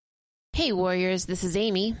Hey Warriors, this is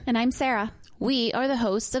Amy. And I'm Sarah. We are the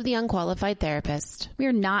hosts of The Unqualified Therapist.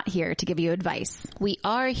 We're not here to give you advice. We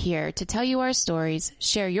are here to tell you our stories,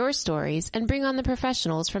 share your stories, and bring on the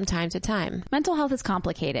professionals from time to time. Mental health is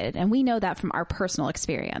complicated, and we know that from our personal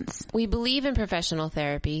experience. We believe in professional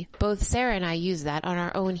therapy. Both Sarah and I use that on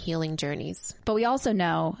our own healing journeys. But we also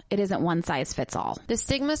know it isn't one size fits all. The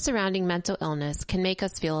stigma surrounding mental illness can make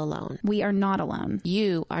us feel alone. We are not alone.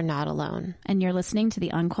 You are not alone. And you're listening to The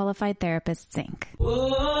Unqualified Therapists, Inc.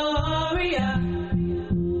 Warrior.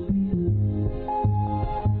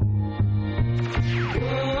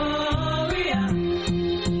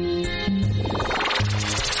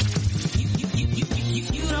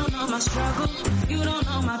 My struggle, you don't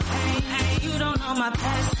know my pain, you don't know my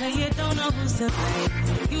past, so you don't know who's to blame.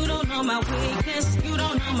 You don't know my weakness, you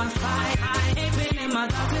don't know my fight. I ain't been in my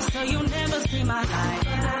darkness, so you'll never see my light.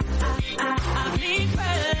 I need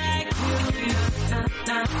like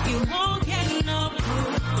you won't get no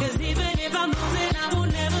proof, cause even if I'm losing, I will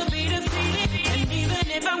never be defeated. And even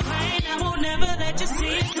if I'm crying, I will never let you see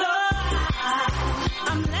it.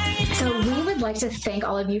 So we would like to thank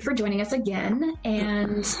all of you for joining us again.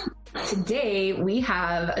 And today we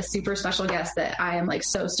have a super special guest that I am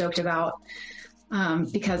so stoked about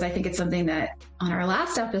because I think it's something that on our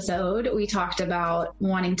last episode, we talked about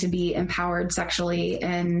wanting to be empowered sexually.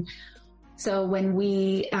 And so when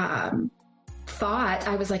we thought,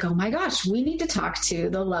 I was like, oh my gosh, we need to talk to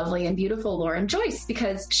the lovely and beautiful Lauren Joyce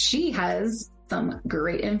because she has some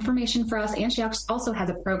great information for us. And she also has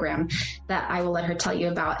a program that I will let her tell you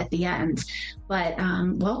about at the end. But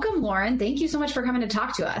welcome, Lauren. Thank you so much for coming to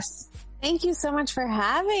talk to us. Thank you so much for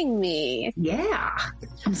having me. Yeah.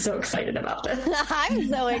 I'm so excited about this. I'm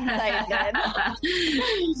so excited.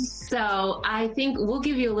 So I think we'll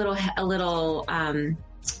give you a little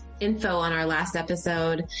info on our last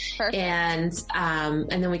episode. Perfect. And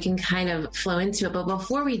then we can kind of flow into it. But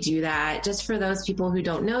before we do that, just for those people who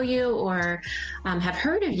don't know you or have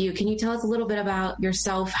heard of you, can you tell us a little bit about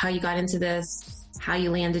yourself, how you got into this, how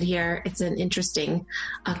you landed here? It's an interesting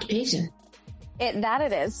occupation. It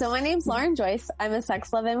is. So my name's Lauren Joyce. I'm a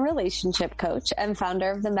sex, love, and relationship coach and founder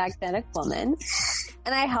of The Magnetic Woman.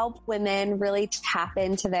 And I help women really tap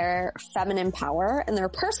into their feminine power and their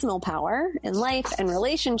personal power in life and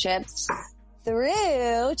relationships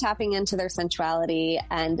through tapping into their sensuality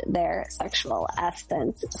and their sexual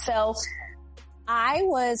essence. So I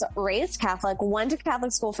was raised Catholic, went to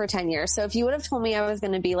Catholic school for 10 years. So if you would have told me I was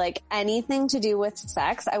going to be anything to do with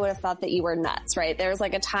sex, I would have thought that you were nuts, right? There was a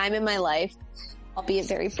time in my life, albeit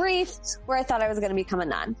very brief, where I thought I was going to become a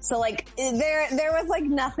nun. So there was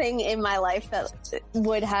nothing in my life that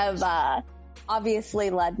would have obviously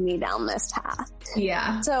led me down this path.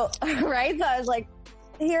 Yeah. So, right? So I was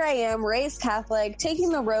here I am, raised Catholic,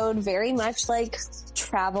 taking the road very much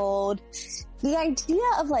traveled. The idea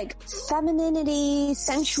of femininity,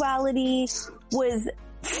 sensuality was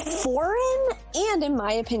foreign and, in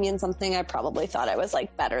my opinion, something I probably thought I was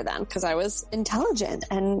better than because I was intelligent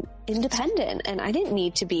and independent and I didn't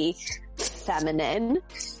need to be feminine.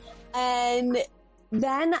 And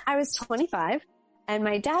then I was 25 and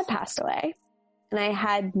my dad passed away and I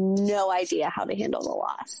had no idea how to handle the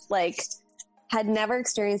loss. Had never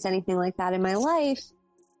experienced anything like that in my life.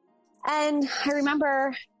 And I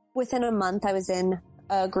remember within a month I was in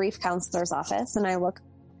a grief counselor's office and I looked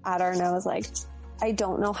at her and I was I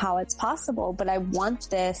don't know how it's possible, but I want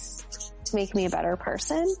this to make me a better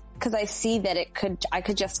person because I see that I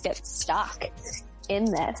could just get stuck in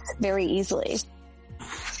this very easily.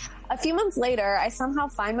 A few months later, I somehow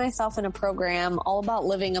find myself in a program all about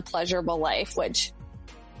living a pleasurable life, which,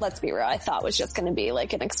 let's be real, I thought was just going to be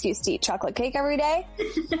an excuse to eat chocolate cake every day.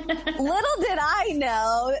 Little did I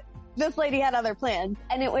know this lady had other plans,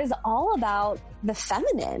 and it was all about the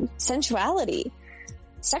feminine, sensuality,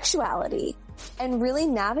 sexuality, and really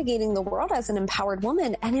navigating the world as an empowered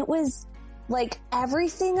woman. And it was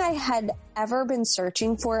everything I had ever been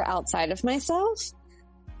searching for outside of myself.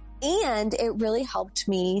 And it really helped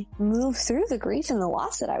me move through the grief and the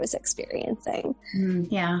loss that I was experiencing.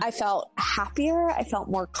 Yeah. I felt happier. I felt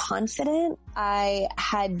more confident. I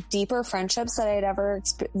had deeper friendships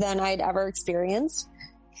than I'd ever experienced.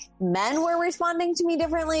 Men were responding to me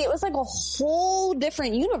differently. It was a whole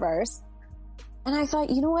different universe. And I thought,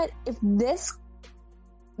 you know what? If this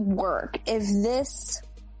if this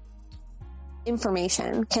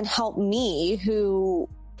information can help me, who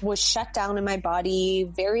was shut down in my body,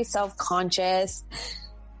 very self-conscious,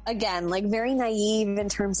 again, very naive in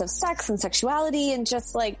terms of sex and sexuality and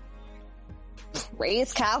just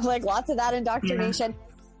raised Catholic, lots of that indoctrination.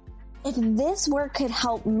 Yeah. If this work could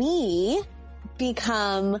help me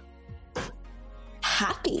become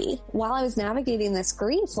happy while I was navigating this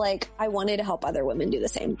grief. Like, I wanted to help other women do the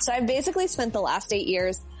same. So I've basically spent the last 8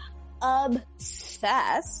 years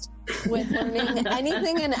obsessed with learning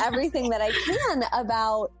anything and everything that I can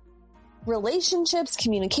about relationships,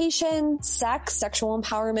 communication, sex, sexual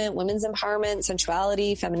empowerment, women's empowerment,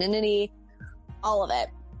 sensuality, femininity, all of it.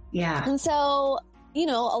 Yeah. And so, you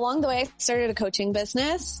know, along the way, I started a coaching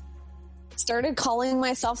business, started calling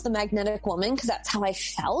myself the magnetic woman because that's how I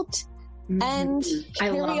felt. Mm-hmm. And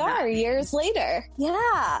here we are years later.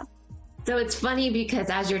 Yeah. So it's funny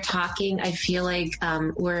because as you're talking, I feel like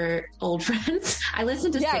we're old friends. I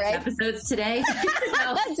listened to 6 episodes today.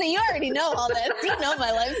 So you already know all this. You know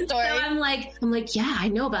my life story. So I'm like, yeah, I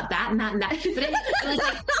know about that and that and that. But it was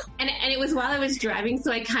like, and it was while I was driving,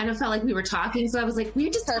 so I kind of felt like we were talking. So I was like,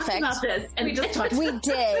 we just talked about this, and we just talked. We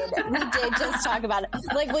did just talk about it.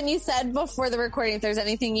 Like when you said before the recording, if there's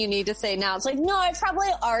anything you need to say now, it's like, no, I probably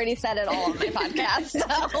already said it all on my podcast. So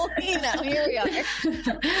you know, here we are.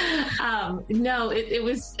 No, it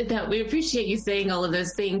was that we appreciate you saying all of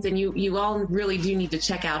those things, and you all really do need to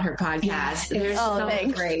check out her podcast.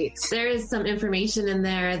 There is some information in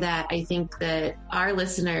there that I think that our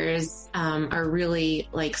listeners are really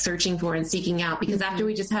like searching for and seeking out, because after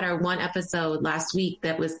we just had our one episode last week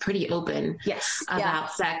that was pretty open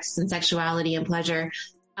about sex and sexuality and pleasure.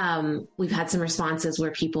 We've had some responses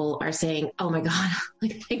where people are saying, oh my God,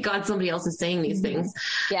 like, thank God somebody else is saying these things.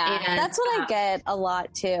 Yeah. And that's what I get a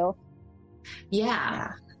lot too.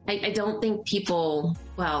 Yeah. I don't think people,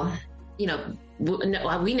 well, you know,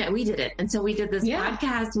 we did it. Until we did this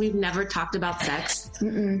podcast, we've never talked about sex.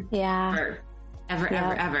 Ever.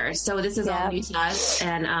 So this is all new to us.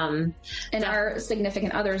 And our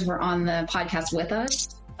significant others were on the podcast with us.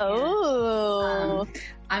 Oh,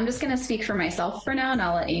 I'm just going to speak for myself for now, and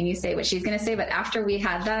I'll let Amy say what she's going to say. But after we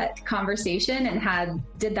had that conversation and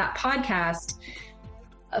did that podcast,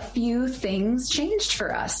 a few things changed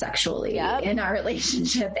for us sexually in our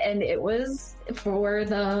relationship, and it was for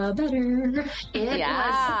the better.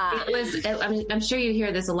 It was. I mean, I'm sure you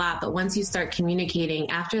hear this a lot, but once you start communicating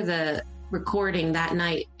after the recording that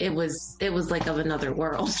night, it was like of another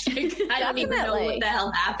world. I don't even know what the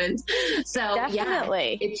hell happened. So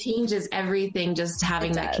it changes everything just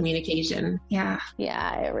having that communication. Yeah,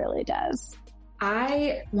 it really does.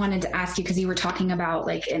 I wanted to ask you, because you were talking about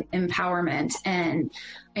like empowerment, and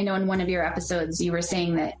I know in one of your episodes you were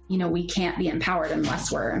saying that, you know, we can't be empowered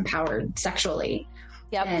unless we're empowered sexually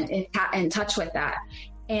and in touch with that.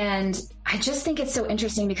 And I just think it's so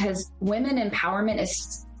interesting because women empowerment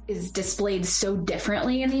is displayed so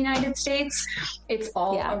differently in the United States. It's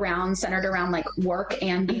all centered around like work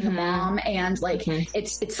and being a mom, and like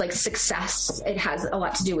it's like success. It has a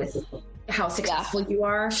lot to do with how successful you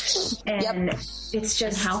are, and it's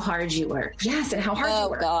just how hard you work. Yes, and how hard you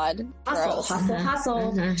work. Oh God, hustle.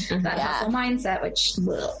 That hustle mindset. Which,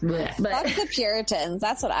 fuck the Puritans.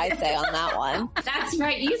 That's what I say on that one. That's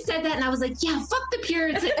right. You said that, and I was like, yeah, fuck the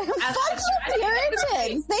Puritans. Fuck the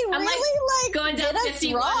Puritans. They I'm really like going down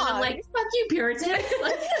 51. I'm like, fuck you, Puritans.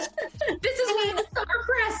 Like, this is why I'm so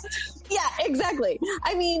repressed. Yeah, exactly.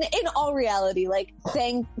 I mean, in all reality, like,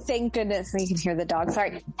 thank goodness, you can hear the dog.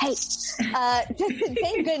 Sorry. Hey,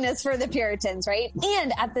 thank goodness for the Puritans, right?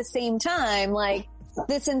 And at the same time, like,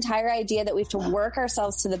 this entire idea that we have to work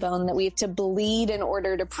ourselves to the bone, that we have to bleed in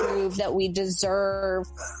order to prove that we deserve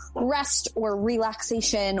rest or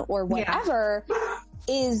relaxation or whatever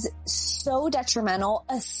is so detrimental,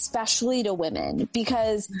 especially to women,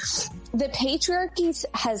 because the patriarchy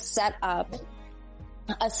has set up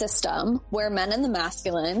a system where men in the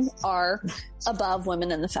masculine are above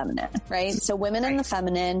women in the feminine, right? So women in the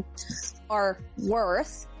feminine are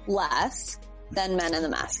worth less than men in the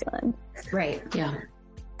masculine. Right. Yeah.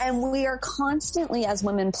 And we are constantly, as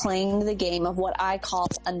women, playing the game of what I call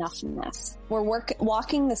enoughness. We're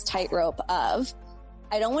walking this tightrope of,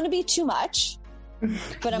 I don't want to be too much,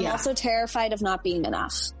 but I'm also terrified of not being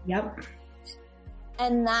enough. Yep.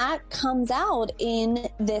 And that comes out in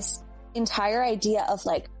this entire idea of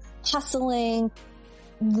like hustling,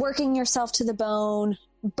 working yourself to the bone,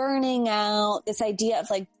 burning out, this idea of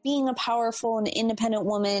like being a powerful and independent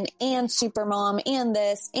woman and super mom and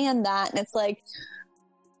this and that. And it's like,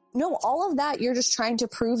 no, all of that, you're just trying to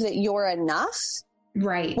prove that you're enough.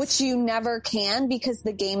 Right. Which you never can, because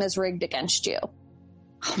the game is rigged against you.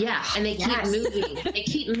 Yeah, and they keep moving. They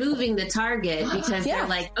keep moving the target because they're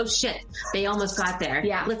like, oh shit, they almost got there.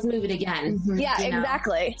 Yeah, let's move it again. Mm-hmm. Yeah,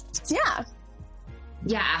 exactly. Yeah.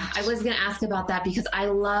 Yeah, I was going to ask about that because I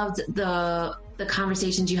loved the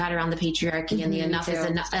conversations you had around the patriarchy and the enough is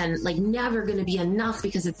enough, and like never going to be enough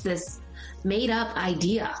because it's this made up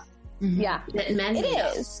idea. Yeah. That men It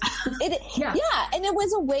is. Yeah. And it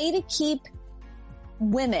was a way to keep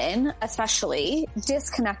women, especially,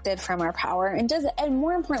 disconnected from our power and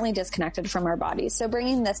more importantly, disconnected from our bodies. So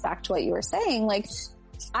bringing this back to what you were saying, like,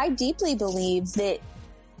 I deeply believe that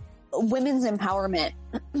women's empowerment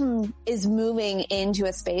is moving into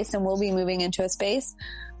a space and will be moving into a space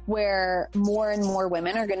where more and more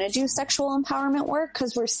women are going to do sexual empowerment work,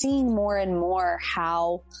 because we're seeing more and more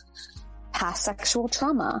how past sexual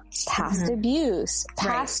trauma, past abuse,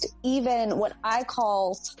 past even what I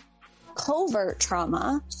call covert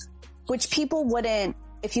trauma, which people wouldn't,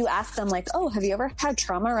 if you ask them like, oh, have you ever had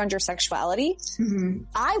trauma around your sexuality?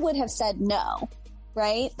 I would have said no,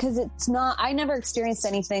 right? Because it's not, I never experienced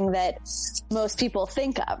anything that most people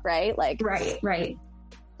think of, right? Like, Right.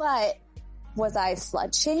 But was I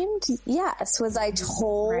slut shamed? Yes. Was I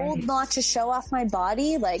told not to show off my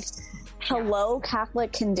body? Like, hello,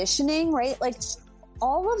 Catholic conditioning, right? Like,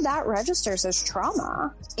 all of that registers as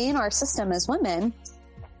trauma in our system as women.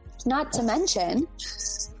 Not to mention,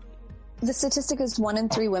 the statistic is 1 in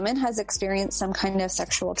 3 women has experienced some kind of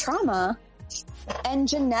sexual trauma, and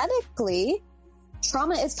genetically,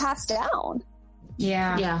 trauma is passed down.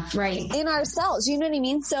 Yeah. Right. In ourselves. You know what I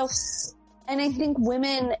mean? So, and I think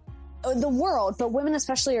women, the world, but women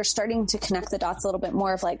especially, are starting to connect the dots a little bit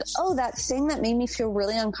more of like, oh, that thing that made me feel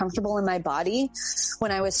really uncomfortable in my body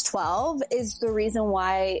when I was 12 is the reason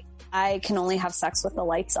why I can only have sex with the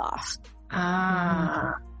lights off.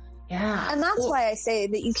 Yeah. And that's why I say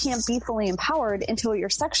that you can't be fully empowered until you're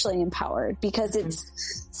sexually empowered, because it's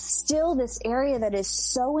still this area that is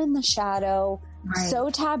so in the shadow, so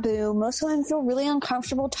taboo. Most women feel really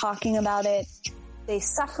uncomfortable talking about it. They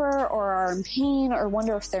suffer or are in pain or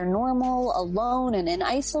wonder if they're normal, alone, and in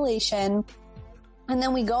isolation. And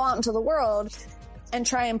then we go out into the world and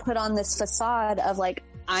try and put on this facade of like,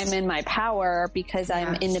 I'm in my power because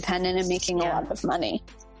I'm independent and making a lot of money.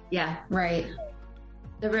 Yeah. Right.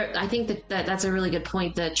 I think that's a really good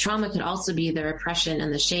point. The trauma could also be the repression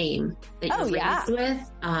and the shame that you're raised with.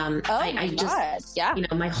 I just, you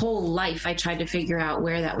know, my whole life I tried to figure out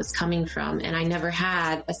where that was coming from, and I never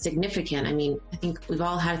had a significant. I mean, I think we've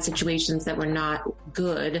all had situations that were not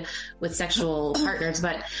good with sexual partners,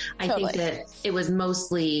 but I think that it was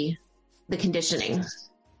mostly the conditioning.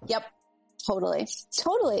 Yep. Totally.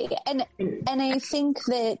 And I think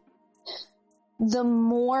that the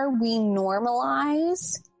more we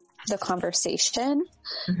normalize the conversation,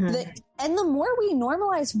 and the more we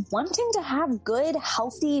normalize wanting to have good,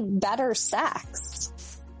 healthy, better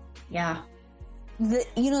sex. Yeah.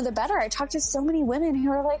 The better. I talk to so many women who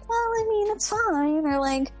are like, well, I mean, it's fine. Or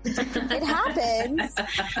like, it happens.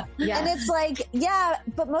 And it's like, yeah,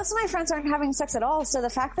 but most of my friends aren't having sex at all. So the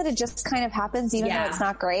fact that it just kind of happens, even though it's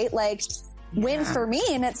not great, like, win for me.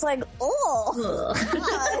 And it's like, oh, God,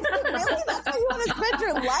 really? That's how you want to spend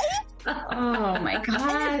your life? Oh my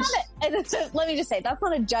gosh. Let me just say, that's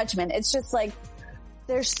not a judgment. It's just like,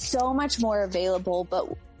 there's so much more available,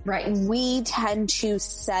 but we tend to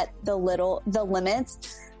set the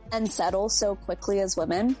limits and settle so quickly as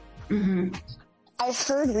women. I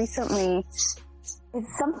heard recently,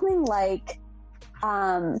 it's something like,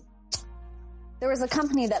 there was a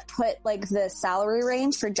company that put like the salary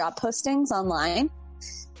range for job postings online,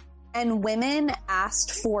 and women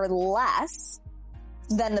asked for less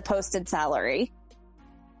than the posted salary,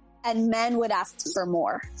 and men would ask for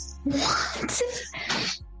more. What?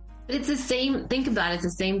 But it's the same, think about it, it's the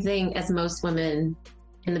same thing as most women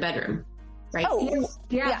in the bedroom, right? Oh,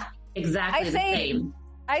 yeah. Exactly the same.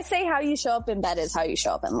 I say how you show up in bed is how you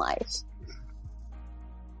show up in life.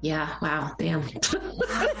 Yeah. Wow. Damn.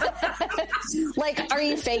 Like, are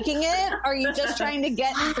you faking it? Are you just trying to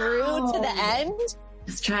get through to the end?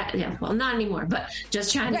 Just try. Yeah. Well, not anymore, but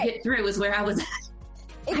just trying to get through is where I was at.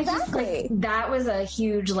 Exactly. That was a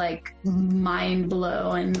huge, like, mind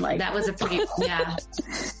blow, and like that was a pretty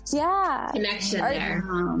connection there.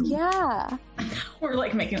 Yeah. We're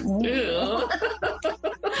like making. And again,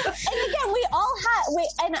 we all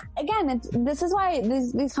this is why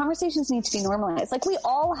these conversations need to be normalized. Like, we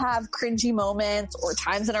all have cringy moments or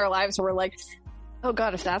times in our lives where we're like, oh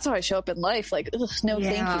God, if that's how I show up in life, like, ugh, no,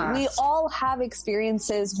 thank you. We all have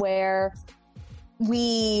experiences where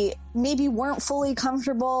we maybe weren't fully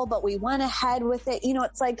comfortable, but we went ahead with it. You know,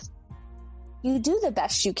 it's like, you do the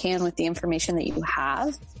best you can with the information that you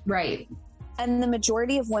have. Right. And the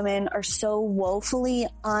majority of women are so woefully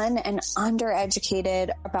and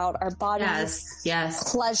undereducated about our bodies,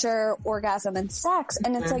 pleasure, orgasm, and sex.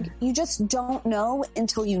 And it's like, you just don't know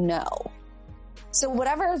until you know. So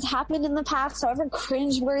whatever has happened in the past, however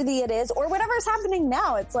cringeworthy it is, or whatever is happening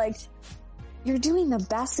now, it's like, you're doing the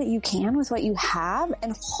best that you can with what you have.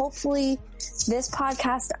 And hopefully this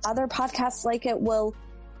podcast, other podcasts like it, will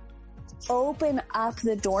open up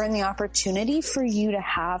the door and the opportunity for you to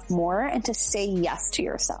have more and to say yes to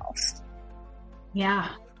yourself. Yeah.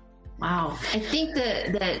 Wow. I think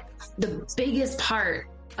that the biggest part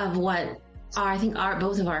of what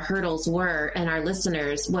both of our hurdles were, and our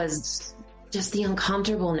listeners, was just the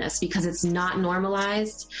uncomfortableness, because it's not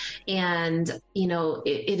normalized. And, you know,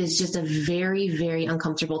 it is just a very, very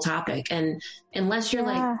uncomfortable topic. And unless you're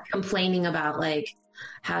like complaining about like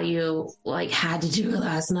how you like had to do it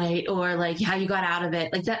last night, or like how you got out of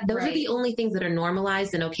it, like that, those are the only things that are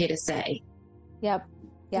normalized and okay to say. Yep.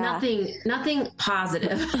 Yeah. Nothing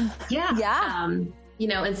positive. Yeah. You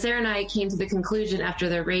know, and Sarah and I came to the conclusion after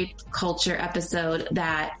the rape culture episode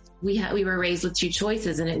that we were raised with two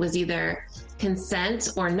choices, and it was either consent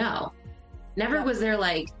or no. Never was there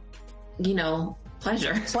like, you know,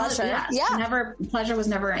 pleasure. Yeah. Pleasure was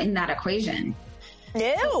never in that equation.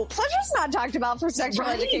 No, pleasure's not talked about for sexual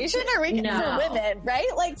education or for women, right?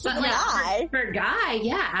 Like for guy. For guy,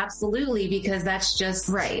 yeah, absolutely, because that's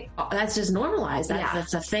just that's just normalized.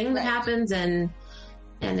 That's a thing that happens, and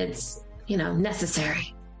it's, you know,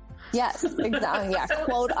 necessary. Yes, exactly. Yeah,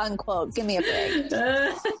 quote unquote. Give me a break.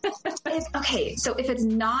 So if it's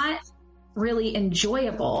not really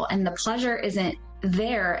enjoyable and the pleasure isn't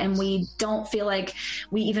there, and we don't feel like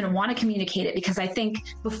we even want to communicate it, because I think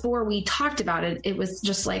before we talked about it, it was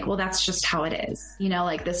just like, well, that's just how it is. You know,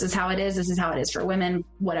 like this is how it is. This is how it is for women,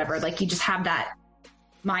 whatever. Like you just have that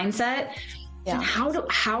mindset. Yeah. And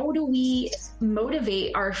how do we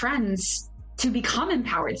motivate our friends to become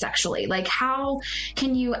empowered sexually? Like, how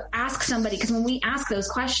can you ask somebody? Because when we ask those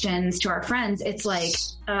questions to our friends, it's like,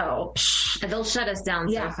 oh, they'll shut us down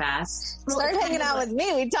so fast. Start hanging out with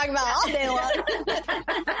me. We talk about all day long.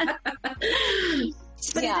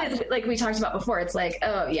 But it is, like we talked about before, it's like,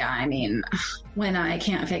 oh yeah, I mean, when I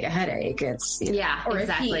can't fake a headache, it's or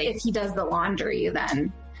exactly. If he does the laundry,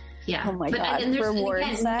 then oh my God. And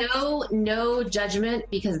there's again, no judgment,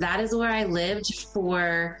 because that is where I lived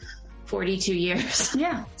for 42 years.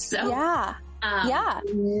 Yeah. So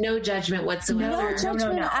no judgment whatsoever. No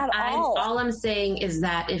judgment at all. All I'm saying is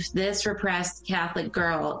that if this repressed Catholic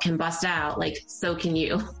girl can bust out, like, so can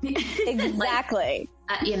you. Exactly.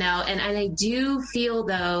 You know, and I do feel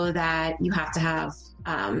though that you have to have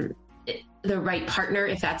the right partner,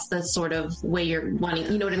 if that's the sort of way you're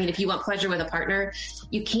wanting, you know what I mean? If you want pleasure with a partner,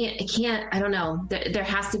 it can't, I don't know. There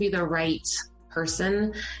has to be the right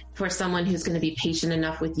person, for someone who's going to be patient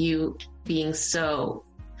enough with you being so,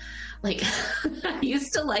 like, I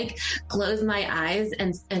used to like close my eyes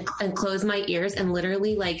and close my ears and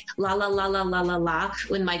literally like la la la la la la la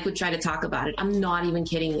when Mike would try to talk about it. I'm not even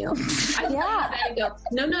kidding you. I go,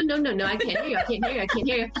 no, I can't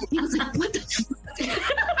hear you. He was like, what the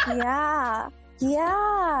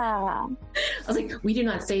Yeah. I was like, we do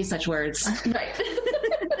not say such words. Right.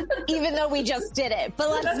 Even though we just did it, but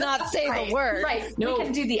let's not say the word. Right. No. We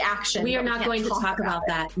can do the action. We are not going to talk about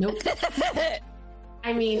that. Nope.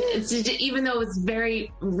 I mean, it's just, even though it's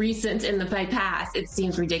very recent in the past, it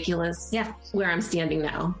seems ridiculous where I'm standing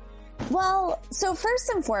now. Well, so first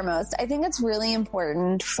and foremost, I think it's really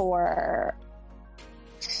important for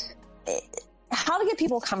how to get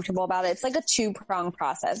people comfortable about it. It's like a two-pronged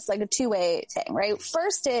process. It's like a two-way thing, right?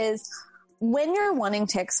 First is when you're wanting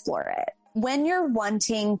to explore it, when you're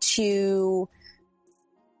wanting to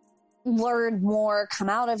learn more, come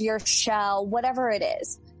out of your shell, whatever it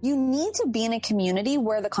is, you need to be in a community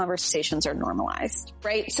where the conversations are normalized,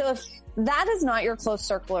 right? So if that is not your close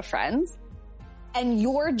circle of friends and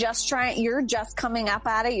you're just coming up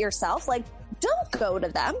at it yourself, like, don't go to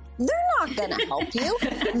them. They're not going to help you.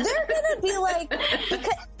 They're going to be like,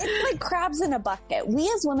 because it's like crabs in a bucket.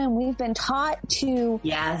 We as women, we've been taught to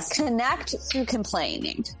connect through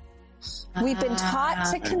complaining. We've been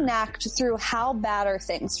taught to connect through how bad are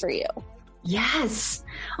things for you. Yes.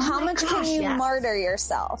 How much can you martyr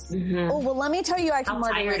yourself? Mm-hmm. Oh, well, let me tell you, I can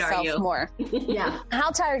martyr myself more. How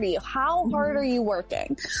tired are you? How hard are you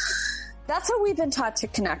working? That's how we've been taught to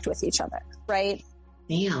connect with each other, right?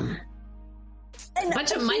 Damn. And a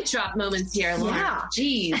bunch of mic drop moments here, Lauren. Yeah.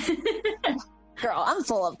 Jeez. Girl, I'm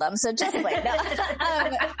full of them, so just wait. No.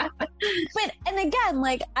 But, and again,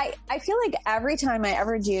 like, I feel like every time I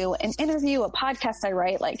ever do an interview, a podcast I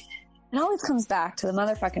write, like, it always comes back to the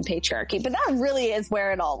motherfucking patriarchy, but that really is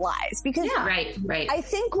where it all lies. Because right. I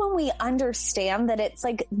think when we understand that it's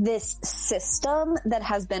like this system that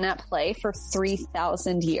has been at play for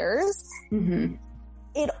 3,000 years,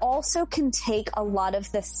 it also can take a lot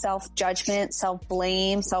of the self-judgment,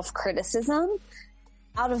 self-blame, self-criticism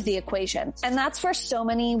out of the equation. And that's where so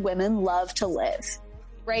many women love to live.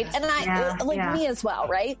 Right. And me as well.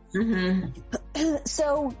 Right. Mm-hmm.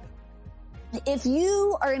 So if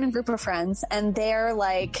you are in a group of friends and they're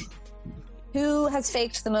like, who has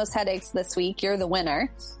faked the most headaches this week? You're the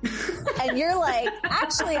winner. And you're like,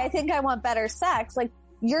 actually, I think I want better sex. Like,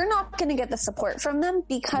 you're not going to get the support from them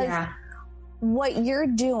because what you're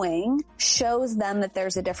doing shows them that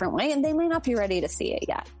there's a different way and they may not be ready to see it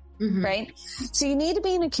yet. Mm-hmm. Right. So you need to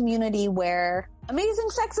be in a community where amazing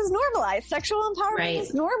sex is normalized. Sexual empowerment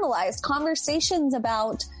is normalized. Conversations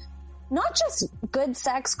about not just good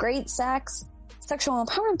sex, great sex, sexual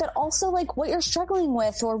empowerment, but also like what you're struggling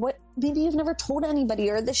with or what maybe you've never told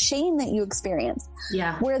anybody or the shame that you experience.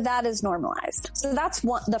 Yeah. Where that is normalized. So that's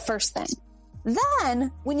the first thing.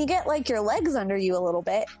 Then when you get like your legs under you a little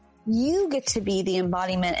bit, you get to be the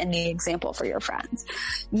embodiment and the example for your friends.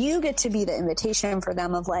 You get to be the invitation for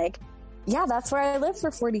them of like, yeah, that's where I lived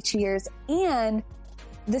for 42 years. And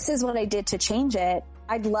this is what I did to change it.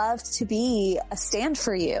 I'd love to be a stand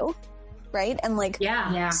for you. Right. And like,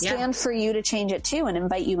 stand for you to change it too and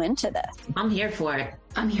invite you into this. I'm here for it.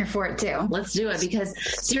 I'm here for it too. Let's do it because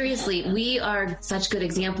seriously, we are such good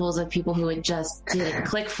examples of people who it just didn't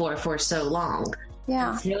click for so long.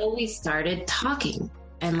 Yeah. Until we started talking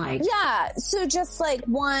and like. Yeah. So just like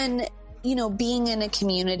one, being in a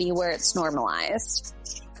community where it's normalized.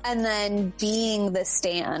 And then being the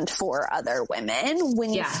stand for other women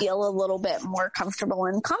when you feel a little bit more comfortable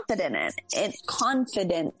and confident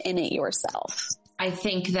in it yourself. I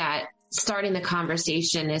think that starting the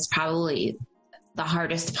conversation is probably the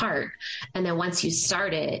hardest part. And then once you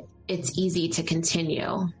start it, it's easy to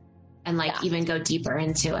continue and even go deeper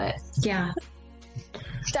into it. Yeah,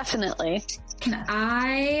 definitely. Can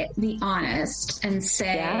I be honest and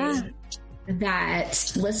say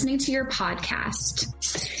that listening to your podcast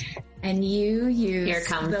and you use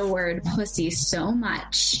the word pussy so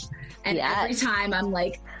much and every time I'm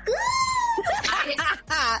like,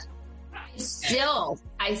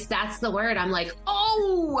 that's the word. I'm like,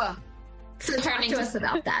 oh, so talk to us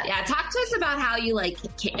about that. Yeah. Talk to us about how you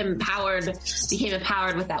became empowered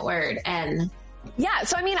with that word. And yeah.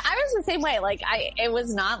 So, I mean, I was the same way. It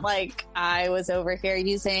was not like I was over here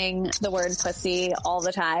using the word pussy all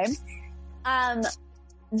the time.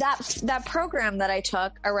 That program that I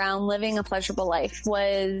took around living a pleasurable life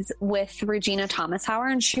was with Regina Thomas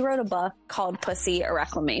Hauer, and she wrote a book called Pussy, a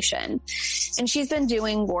Reclamation. And she's been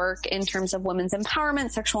doing work in terms of women's empowerment,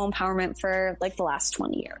 sexual empowerment for the last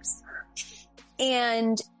 20 years.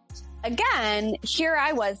 And again, here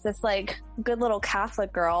I was, this good little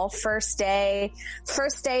Catholic girl, first day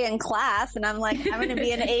in class. And I'm like, I'm going to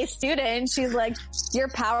be an A student. She's like, your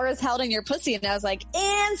power is held in your pussy. And I was like,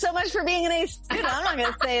 and so much for being an A student. I'm not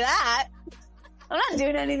going to say that. I'm not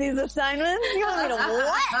doing any of these assignments. You want me to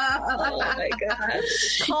what? Oh my God.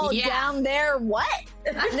 Call down there what?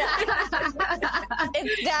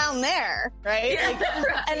 It's down there, right?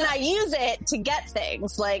 And I use it to get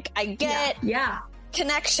things. I get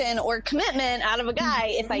connection or commitment out of a guy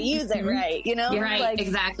if I use it right, Right,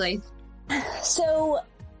 exactly. So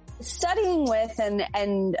studying with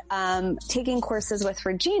and taking courses with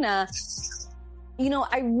Regina,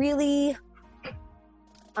 I really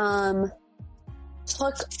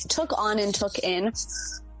took on and took in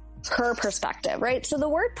her perspective, right? So the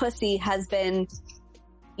word pussy has been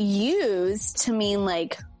used to mean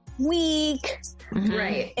weak,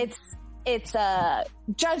 right? It's a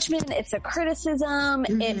judgment. It's a criticism.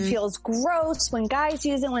 Mm-hmm. It feels gross when guys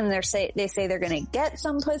use it when they say they're going to get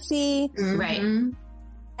some pussy. Mm-hmm. Right.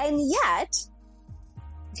 And yet,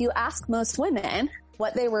 if you ask most women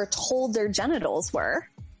what they were told their genitals were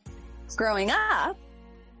growing up,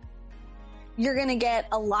 you're going to get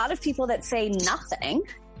a lot of people that say nothing.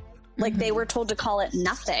 They were told to call it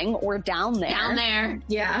nothing or down there. Down there.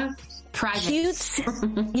 Yeah. Privates.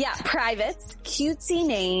 Privates. Cutesy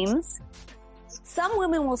names. Some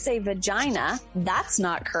women will say vagina. That's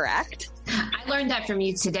not correct. I learned that from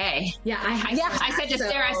you today. Yeah, I said to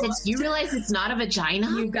Sarah, I said, do you realize it's not a vagina?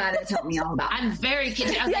 You got to tell me all about it. I'm very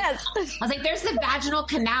kidding. I was like, there's the vaginal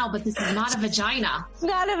canal, but this is not a vagina.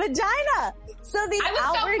 Not a vagina. So I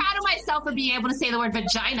was so proud of myself for being able to say the word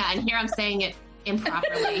vagina, and here I'm saying it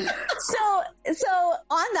improperly. So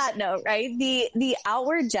on that note, right, the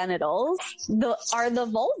outward genitals are the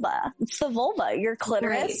vulva. It's the vulva, your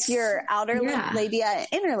clitoris, your outer labia,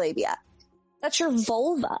 inner labia. That's your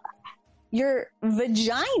vulva. Your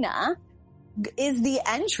vagina is the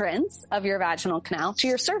entrance of your vaginal canal to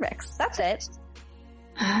your cervix. That's it.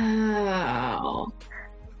 Oh.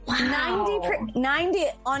 Wow. 90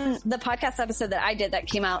 on the podcast episode that I did that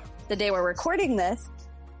came out the day we're recording this.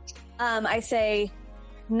 I say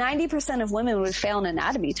 90% of women would fail an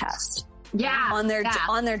anatomy test. Yeah. On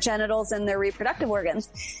their genitals and their reproductive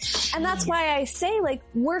organs. And that's why I say, like,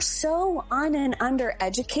 we're so and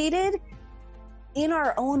undereducated in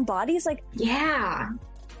our own bodies. Like, Yeah.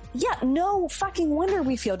 No fucking wonder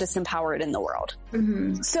we feel disempowered in the world.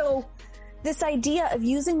 Mm-hmm. So this idea of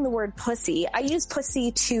using the word pussy, I use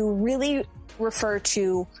pussy to really refer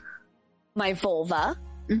to my vulva.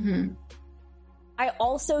 Mm-hmm.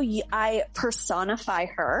 I personify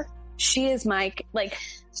her. She is my, like,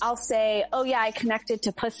 I'll say, oh yeah, I connected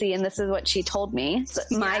to pussy and this is what she told me. So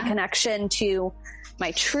my connection to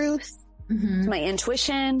my truth, Mm-hmm. to my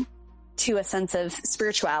intuition, to a sense of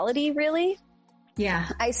spirituality, really. Yeah.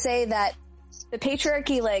 I say that the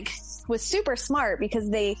patriarchy, like, was super smart because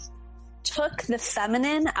they took the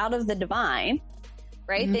feminine out of the divine,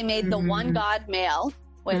 right? Mm-hmm. They made the one God male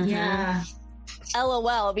with Yeah.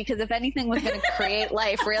 LOL, because if anything was going to create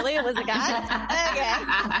life, really, it was a God.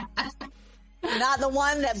 Okay. Not the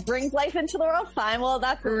one that brings life into the world. Fine. Well,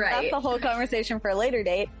 that's a whole conversation for a later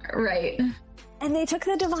date. Right. And they took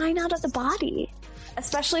the divine out of the body,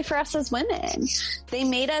 especially for us as women. They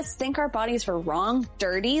made us think our bodies were wrong,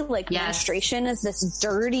 dirty, like menstruation is this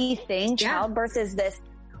dirty thing. Yeah. Childbirth is this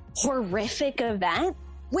horrific event.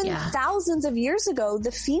 When thousands of years ago,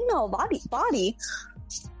 the female body,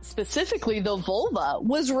 specifically the vulva,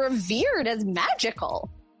 was revered as magical.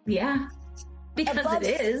 Yeah. Because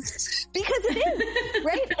it is. Because it is,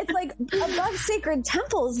 right? It's like above sacred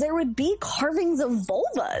temples, there would be carvings of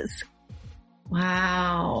vulvas.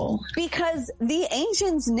 Wow. Because the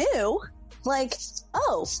ancients knew, like,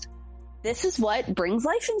 oh, this is what brings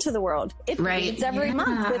life into the world. It bleeds every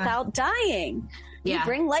month without dying. You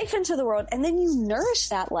bring life into the world and then you nourish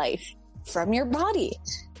that life from your body.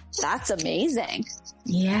 That's amazing.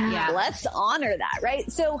 Yeah. Let's honor that, right?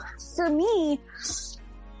 So for me,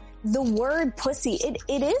 the word pussy, it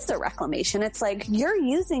is a reclamation. It's like you're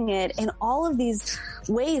using it in all of these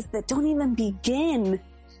ways that don't even begin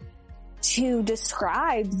to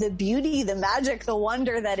describe the beauty, the magic, the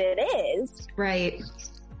wonder that it is. Right.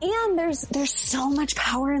 And there's so much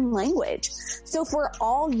power in language. So if we're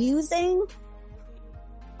all using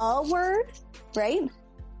a word, right?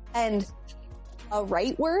 And a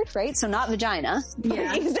right word, right? So not vagina.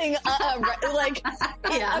 Yeah. Using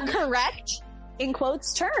a correct, in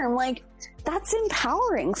quotes, term. Like, that's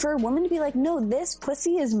empowering for a woman to be like, no, this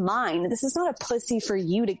pussy is mine. This is not a pussy for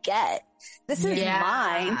you to get. This is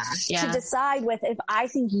mine to decide with if I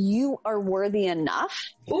think you are worthy enough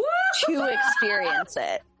to experience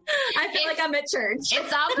it. I feel like I'm at church.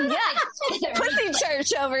 It's all Pussy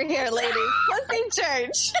church over here, ladies. Pussy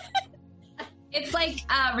church. It's like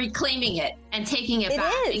reclaiming it and taking it It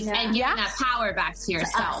back is. and giving that power back to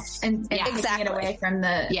yourself. And taking it away from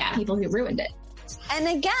the people who ruined it. And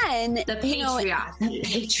again, The patriarchy.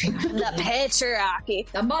 the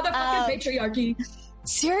patriarchy. The motherfucking patriarchy.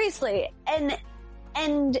 Seriously.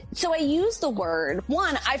 And so I use the word.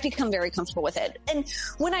 One, I've become very comfortable with it. And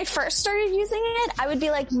when I first started using it, I would be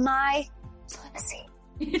like, my pussy.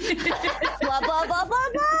 Blah, blah, blah, blah,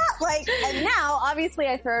 blah. Like, and now, obviously,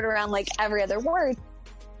 I throw it around like every other word.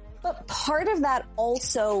 But part of that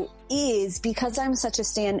also is because I'm such a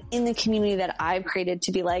stan in the community that I've created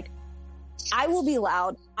to be like, I will be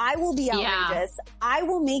loud. I will be outrageous. I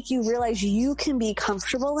will make you realize you can be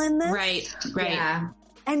comfortable in this. Right. Yeah.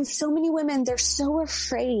 And so many women, they're so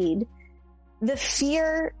afraid. The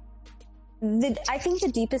fear, I think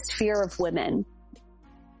the deepest fear of women,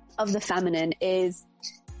 of the feminine, is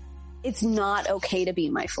it's not okay to be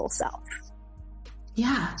my full self.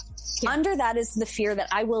 Yeah. Under that is the fear that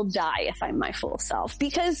I will die if I'm my full self.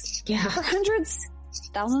 Because for hundreds,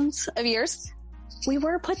 thousands of years, we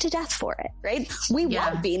were put to death for it, right? We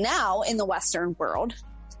won't be now in the Western world,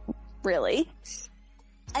 really.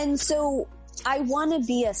 And so I want to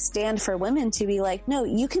be a stand for women to be like, no,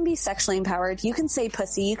 you can be sexually empowered. You can say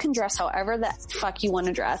pussy. You can dress however the fuck you want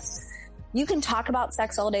to dress. You can talk about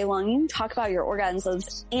sex all day long. You can talk about your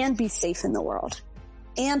orgasms and be safe in the world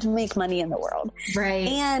and make money in the world. Right.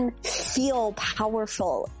 And feel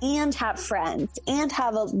powerful and have friends and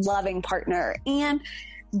have a loving partner and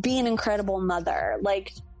be an incredible mother.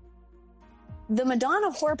 Like, the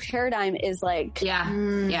Madonna whore paradigm is like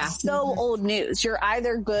so old news. You're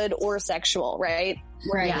either good or sexual, right?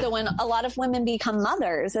 Right. So when a lot of women become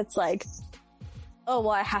mothers, it's like, oh,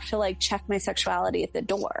 well, I have to like check my sexuality at the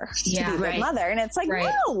door to be a good mother. And it's like,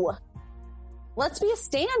 no, let's be a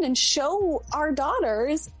stand and show our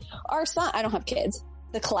daughters, our son. I don't have kids.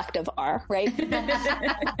 The collective are, right?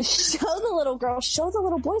 Show the little girls, show the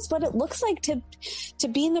little boys what it looks like to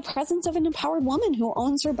be in the presence of an empowered woman who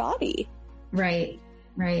owns her body. Right.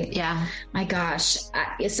 Right. Yeah. My gosh.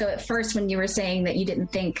 So at first, when you were saying that you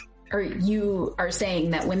didn't think, or you are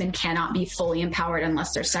saying that women cannot be fully empowered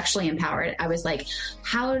unless they're sexually empowered, I was like,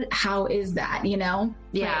 how is that, you know?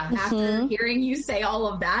 Yeah. But after hearing you say all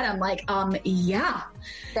of that, I'm like, yeah.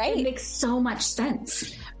 Right. It makes so much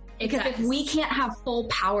sense. Because if we can't have full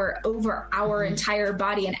power over our entire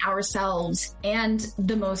body and ourselves and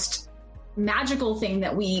the most magical thing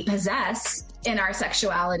that we possess in our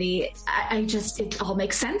sexuality, it all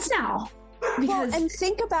makes sense now. Well, and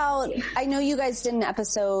think about, I know you guys did an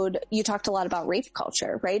episode, you talked a lot about rape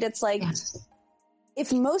culture, right? It's like,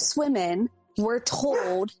 if most women were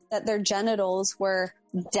told that their genitals were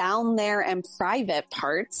down there and private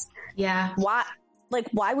parts, why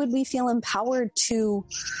would we feel empowered to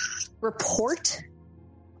report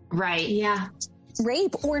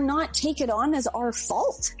rape or not take it on as our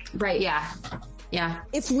fault? Right. Yeah. Yeah.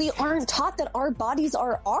 If we aren't taught that our bodies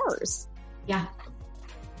are ours. Yeah.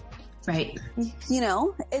 Right. You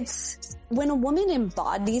know, it's when a woman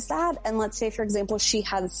embodies that, and let's say, for example, she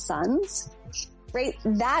has sons, right?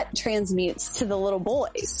 That transmutes to the little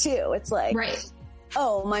boys too. It's like,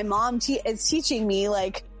 oh, my mom is teaching me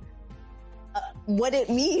like what it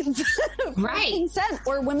means for consent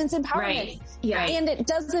or women's empowerment. Right. Yeah. And it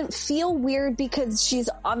doesn't feel weird because she's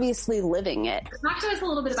obviously living it. Talk to us a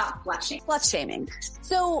little bit about slut shaming. Slut shaming.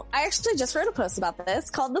 So I actually just wrote a post about this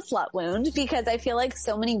called The Slut Wound, because I feel like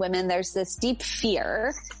so many women, there's this deep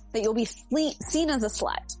fear that you'll be seen as a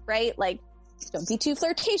slut, right? Like, don't be too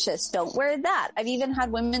flirtatious. Don't wear that. I've even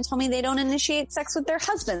had women tell me they don't initiate sex with their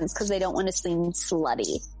husbands because they don't want to seem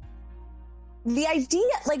slutty. The idea,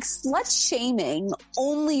 like, slut shaming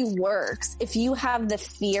only works if you have the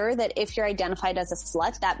fear that if you're identified as a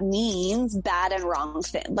slut, that means bad and wrong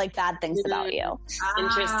bad things about you.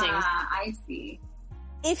 Interesting. I see.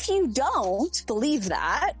 If you don't believe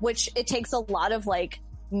that, which it takes a lot of like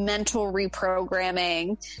mental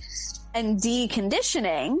reprogramming and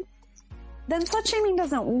deconditioning, then slut shaming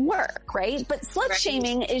doesn't work, right? But slut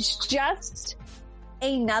shaming is just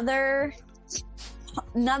another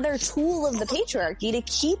tool of the patriarchy to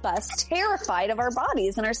keep us terrified of our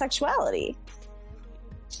bodies and our sexuality.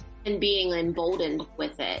 And being emboldened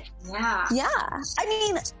with it. Yeah. Yeah. I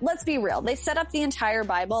mean, let's be real. They set up the entire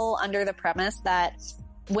Bible under the premise that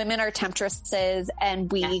women are temptresses and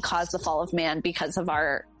we cause the fall of man because of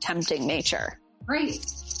our tempting nature. Right.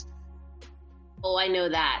 Oh, I know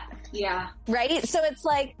that. Yeah. Right? So it's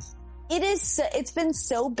like, it's been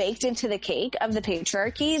so baked into the cake of the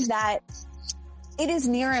patriarchy that it is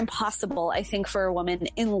near impossible, I think, for a woman,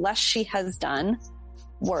 unless she has done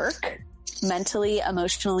work mentally,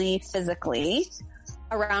 emotionally, physically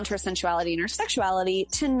around her sensuality and her sexuality,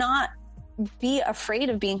 to not be afraid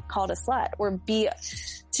of being called a slut, or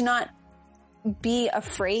to not be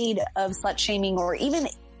afraid of slut shaming, or even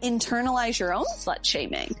internalize your own slut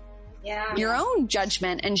shaming. Yeah. Your own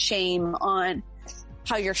judgment and shame on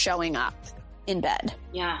how you're showing up in bed.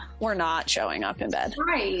 Yeah. Or not showing up in bed.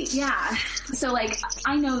 Right. Yeah. So like,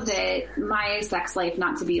 I know that my sex life,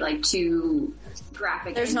 not to be like too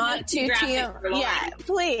graphic. There's not too yeah,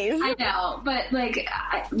 please. I know, but like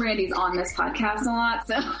Randy's on this podcast a lot,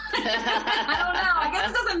 so I don't know. I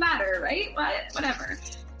guess it doesn't matter, right? But whatever.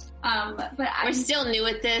 But we're still new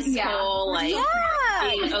at this whole you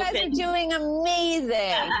guys are doing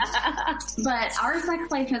amazing. But our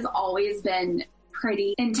sex life has always been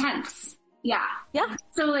pretty intense. Yeah. Yeah.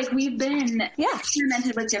 So like we've been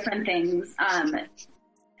experimented with different things.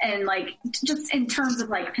 And like just in terms of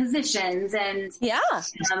like positions and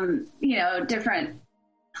you know, different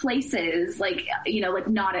places, like, you know, like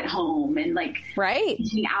not at home and like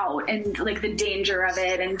being out and like the danger of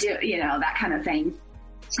it and you know, that kind of thing.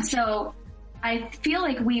 So I feel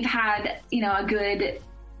like we've had, you know, a good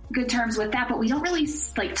terms with that, but we don't really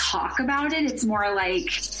like talk about it. It's more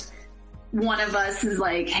like one of us is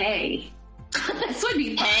like, hey, this would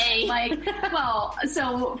be fun. Hey. Like, well,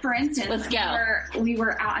 so for instance, let's go. We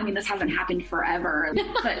were out, I mean, this hasn't happened forever,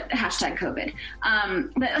 but hashtag COVID.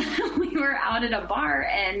 But we were out at a bar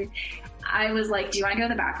and I was like, do you want to go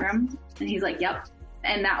to the bathroom? And he's like, yep.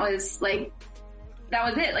 And that was it.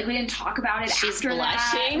 Like we didn't talk about it. She's after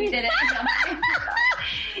blushing. That. We did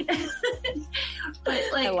it. But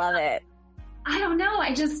like, I love it. I don't know.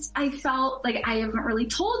 I felt like I haven't really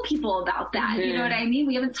told people about that. You know what I mean?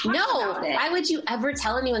 We haven't talked about it. Why would you ever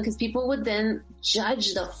tell anyone? Because people would then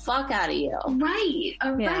judge the fuck out of you. Right.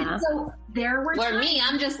 Right. So there were times. Me,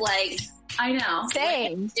 I'm just like, I know.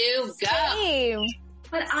 Same. Do go.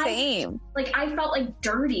 Same. But I felt like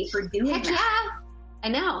dirty for doing that. Yeah. I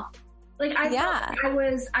know. Like I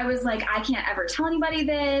was like, I can't ever tell anybody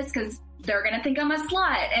this because they're going to think I'm a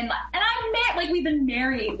slut. And I'm married. Like, we've been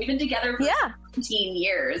married. We've been together for 17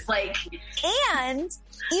 years. Like, and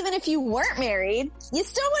even if you weren't married, you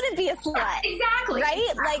still wouldn't be a slut. Exactly. Right?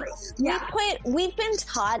 Exactly. Like, we've been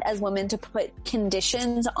taught as women to put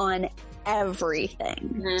conditions on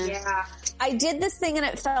everything. Mm-hmm. Yeah. I did this thing and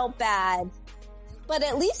it felt bad, but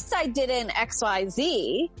at least I didn't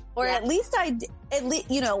XYZ, or at least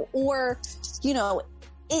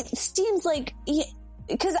it seems like,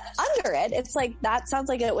 because under it, it's like, that sounds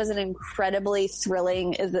like it was an incredibly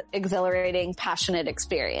thrilling, exhilarating, passionate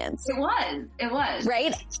experience. It was.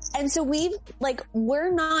 Right? And so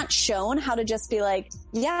we're not shown how to just be like,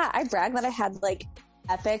 yeah, I brag that I had like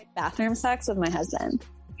epic bathroom sex with my husband.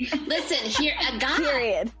 Listen, here, a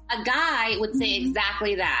guy would say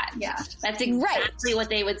exactly that. Yeah. That's exactly what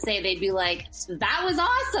they would say. They'd be like, that was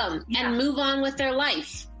awesome, and move on with their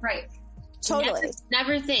life. Right. Totally.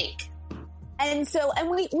 Never think. And so, and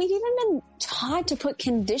we've even been taught to put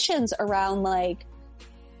conditions around like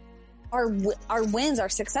our wins, our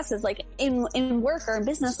successes, like in work or in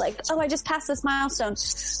business, like, oh, I just passed this milestone.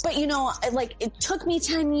 But like it took me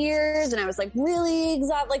 10 years and I was like really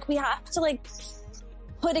exhausted. Like we have to like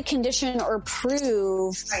put a condition or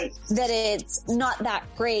prove that it's not that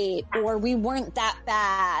great or we weren't that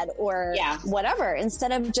bad or whatever,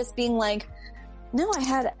 instead of just being like, no, I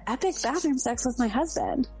had epic bathroom sex with my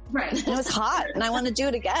husband. Right. It was hot and I want to do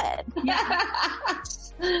it again. Yeah.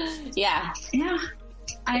 Yeah.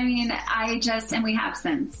 I mean, and we have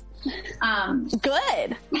since.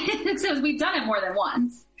 Good. So we've done it more than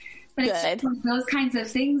once. But it's just, those kinds of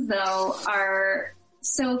things though are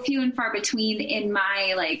so few and far between in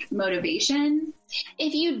my like motivation.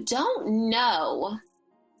 If you don't know,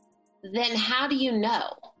 then how do you know?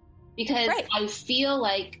 Because I feel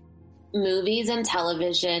like movies and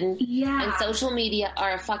television and social media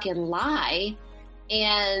are a fucking lie.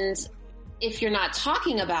 And if you're not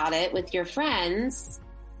talking about it with your friends,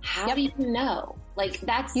 how do you know? Like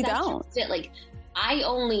that's you don't. It. Like I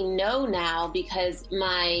only know now because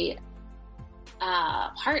my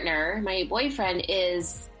partner, my boyfriend,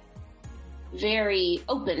 is very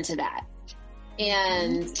open to that.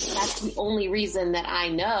 And that's the only reason that I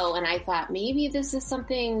know. And I thought maybe this is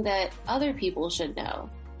something that other people should know.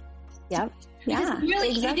 Yep. Yeah. Really,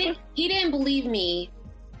 exactly. He didn't believe me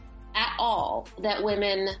at all that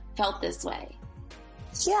women felt this way.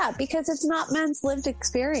 Yeah, because it's not men's lived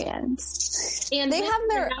experience. And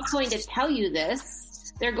they're not going to tell you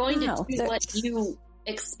this. They're going to do what you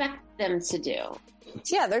expect them to do.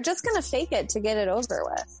 Yeah, they're just going to fake it to get it over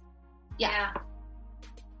with. Yeah.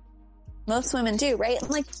 Most women do, right?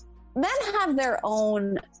 Like, men have their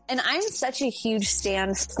own, and I'm such a huge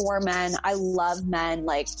stand for men. I love men.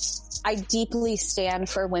 Like, I deeply stand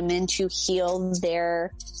for women to heal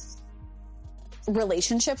their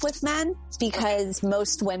relationship with men, because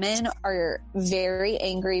most women are very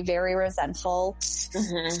angry, very resentful,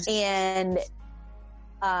 and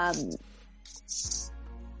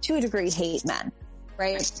to a degree hate men,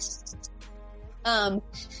 right? Men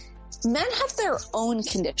have their own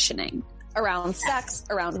conditioning around sex,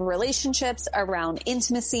 around relationships, around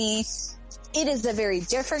intimacy. It is a very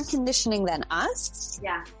different conditioning than us.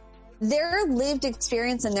 Yeah. Their lived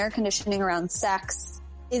experience and their conditioning around sex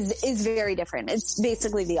is very different. It's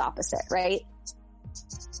basically the opposite, right?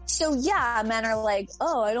 So yeah, men are like,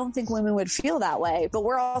 oh, I don't think women would feel that way. But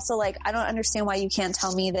we're also like, I don't understand why you can't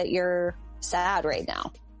tell me that you're sad right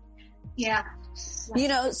now. Yeah. You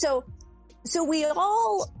know, so we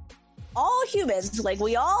all humans, like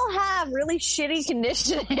we all have really shitty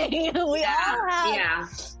conditioning.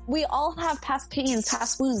 We all have past pains,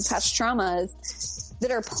 past wounds, past traumas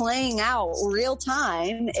that are playing out real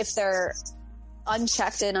time if they're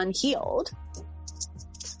unchecked and unhealed.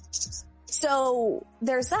 So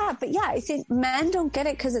there's that. But yeah, I think men don't get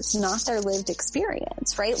it because it's not their lived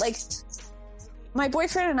experience, right? Like my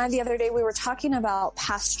boyfriend and I the other day, we were talking about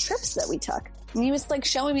past trips that we took. And he was like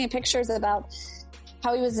showing me pictures about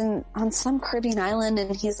how he was on some Caribbean island,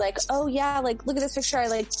 and he's like, oh yeah, like look at this picture. I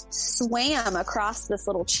like swam across this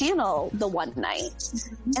little channel the one night.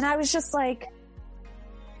 And I was just like,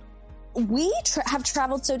 we have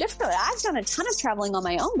traveled so differently. I've done a ton of traveling on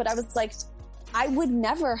my own, but I was like, I would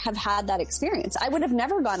never have had that experience. I would have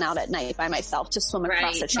never gone out at night by myself to swim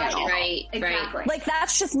across a channel. Right. Exactly. Like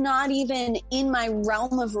that's just not even in my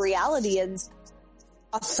realm of reality as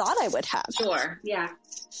a thought I would have. Sure. Yeah.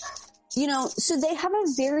 You know, so they have a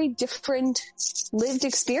very different lived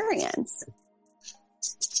experience.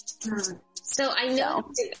 So I know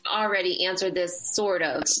you already answered this sort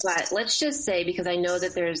of, but let's just say, because I know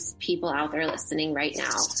that there's people out there listening right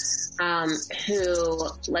now who,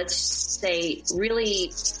 let's say,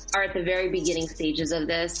 really are at the very beginning stages of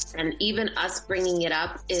this, and even us bringing it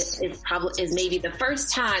up is maybe the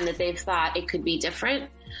first time that they've thought it could be different,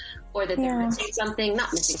 or that they're missing something,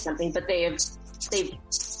 not missing something, but they've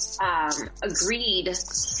agreed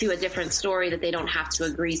to a different story that they don't have to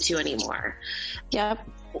agree to anymore. Yep.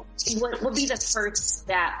 What would be the first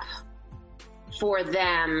step for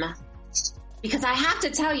them? Because I have to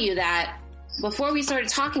tell you that before we started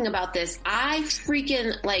talking about this, I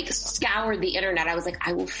freaking scoured the internet. I was like,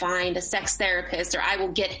 I will find a sex therapist, or I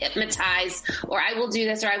will get hypnotized, or I will do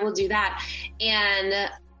this, or I will do that. And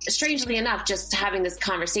strangely enough, just having these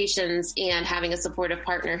conversations and having a supportive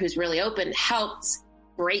partner who's really open helped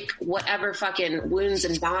break whatever fucking wounds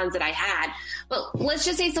and bonds that I had. But let's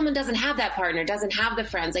just say someone doesn't have that partner, doesn't have the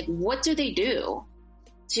friends. What do they do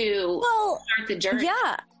to start the journey?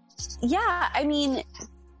 Yeah. I mean,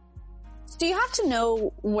 so you have to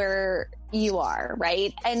know where you are,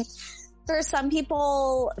 right? And for some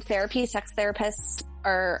people, therapy, sex therapists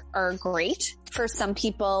are great. For some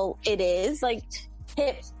people, it is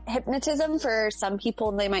hypnotism. For some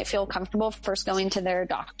people, they might feel comfortable first going to their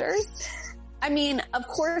doctors. I mean, of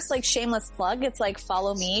course, shameless plug. It's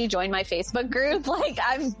follow me, join my Facebook group.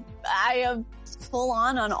 I am full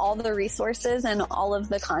on all the resources and all of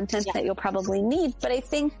the content that you'll probably need. But I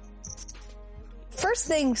think first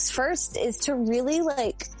things first is to really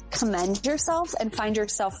commend yourself and find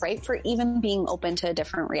yourself right for even being open to a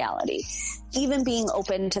different reality, even being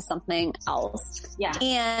open to something else. Yeah.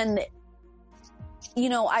 And,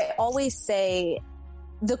 I always say,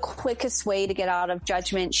 the quickest way to get out of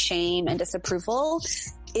judgment, shame, and disapproval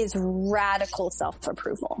is radical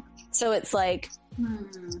self-approval. So it's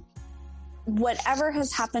whatever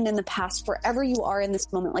has happened in the past, wherever you are in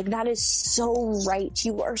this moment, that is so right.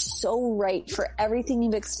 You are so right for everything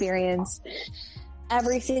you've experienced,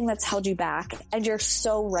 everything that's held you back. And you're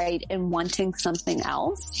so right in wanting something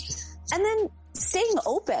else. And then staying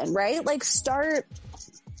open, right? Start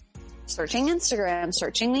searching Instagram,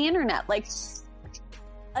 searching the internet,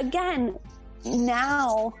 again,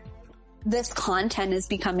 now this content is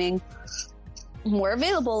becoming more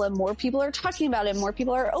available and more people are talking about it and more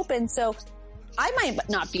people are open. So I might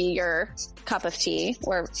not be your cup of tea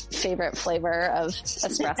or favorite flavor of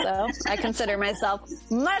espresso. I consider myself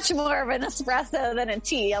much more of an espresso than a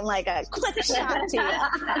tea. I'm a quick shot tea.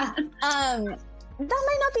 That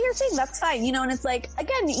might not be your thing. That's fine. And it's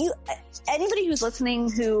again, anybody who's listening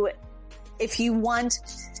who, if you want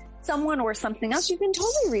someone or something else, you can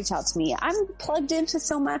totally reach out to me. I'm plugged into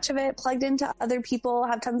so much of it, plugged into other people,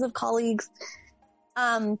 have tons of colleagues.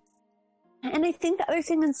 And I think the other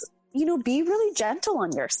thing is, be really gentle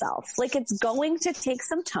on yourself. It's going to take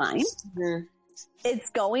some time. Mm-hmm.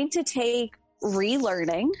 It's going to take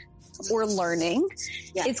relearning or learning.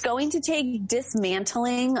 Yes. It's going to take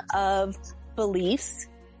dismantling of beliefs,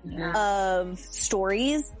 of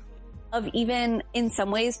stories, of even in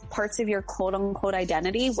some ways parts of your quote unquote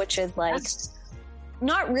identity, which is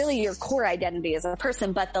not really your core identity as a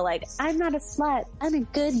person, but the I'm not a slut, I'm a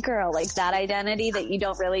good girl, that identity that you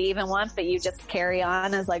don't really even want, but you just carry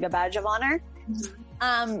on as a badge of honor.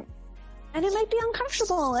 Mm-hmm. And it might be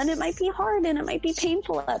uncomfortable and it might be hard and it might be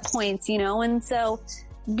painful at points, and so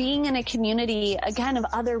being in a community again of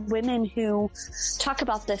other women who talk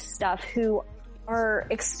about this stuff, who are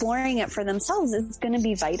exploring it for themselves, is going to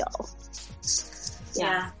be vital.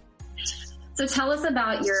 Yeah. So tell us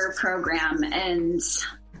about your program and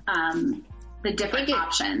the different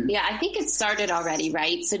options. Yeah, I think it started already,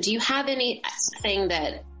 right? So do you have anything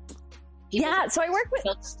that so I work with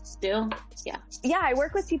I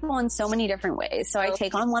work with people in so many different ways. So I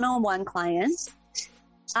take on one-on-one clients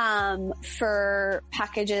for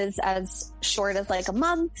packages as short as a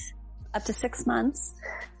month up to 6 months.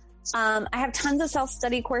 I have tons of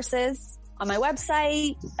self-study courses on my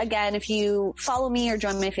website. Again, if you follow me or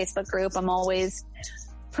join my Facebook group, I'm always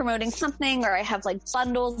promoting something, or I have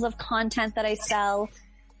bundles of content that I sell.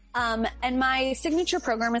 And my signature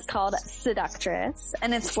program is called Seductress,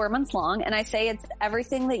 and it's 4 months long. And I say it's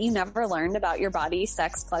everything that you never learned about your body,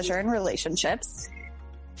 sex, pleasure, and relationships.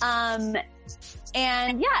 And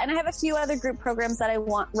I have a few other group programs that I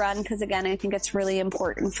run because, again, I think it's really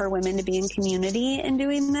important for women to be in community in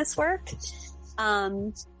doing this work.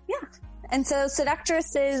 And so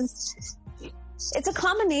Seductress it's a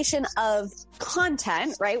combination of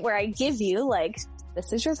content, right? Where I give you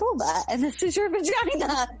this is your vulva and this is your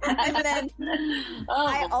vagina. And then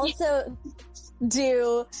I also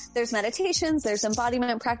there's meditations, there's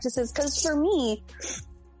embodiment practices. Cause for me,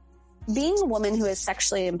 being a woman who is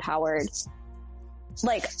sexually empowered,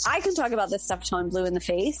 like, I can talk about this stuff till I'm blue in the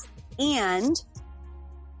face. And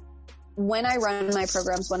when I run my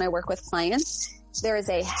programs, when I work with clients, there is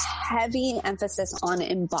a heavy emphasis on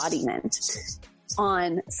embodiment,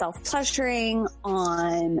 on self-pleasuring,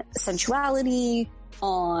 on sensuality,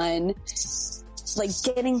 on like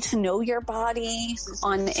getting to know your body,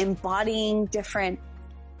 on embodying different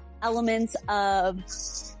elements of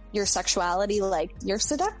your sexuality, like your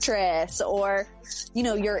seductress or, you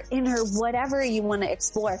know, your inner whatever you want to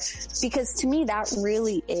explore. Because to me, that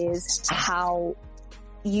really is how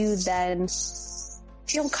you then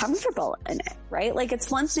feel comfortable in it, right? Like,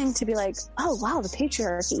 it's one thing to be like, oh wow, the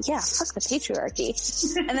patriarchy. Yeah, fuck the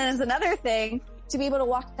patriarchy. And then it's another thing to be able to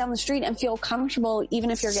walk down the street and feel comfortable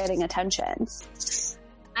even if you're getting attention.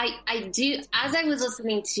 I do, as I was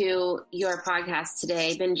listening to your podcast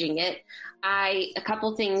today, binging it, a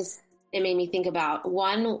couple things it made me think about.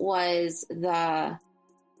 One was the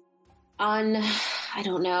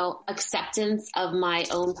acceptance of my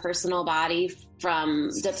own personal body from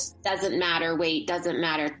doesn't matter weight, doesn't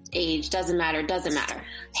matter age, doesn't matter.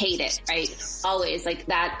 Hate it, right? Always, like,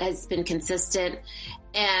 that has been consistent,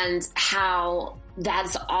 and how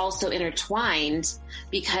that's also intertwined,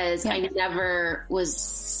 because I never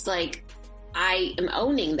was like, I am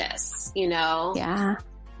owning this, you know? Yeah.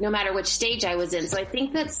 No matter which stage I was in. So I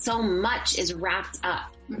think that so much is wrapped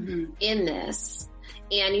up in this.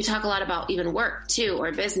 And you talk a lot about even work too,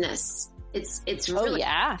 or business. It's really,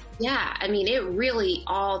 yeah. I mean, it really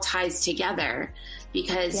all ties together,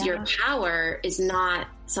 because your power is not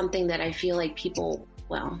something that I feel like people,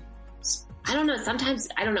 well, I don't know. Sometimes,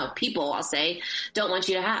 I don't know, people, I'll say, don't want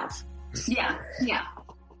you to have. Yeah.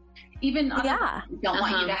 Even don't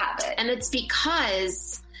want you to have it. And it's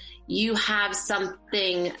because you have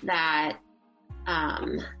something that,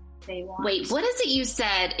 they want. Wait, what is it you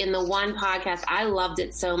said in the one podcast? I loved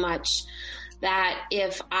it so much, that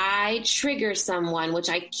if I trigger someone, which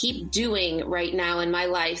I keep doing right now in my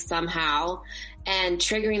life somehow, and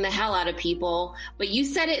triggering the hell out of people, but you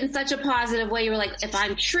said it in such a positive way. You were like, if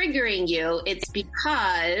I'm triggering you, it's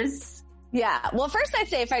because... Yeah. Well, first I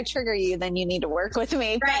say, if I trigger you, then you need to work with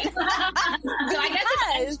me. Right. So I guess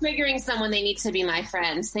if I'm triggering someone, they need to be my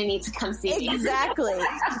friends. They need to come see me. Exactly.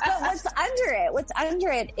 But what's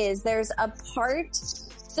under it is there's a part.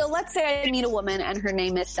 So let's say I meet a woman and her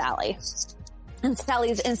name is Sally. And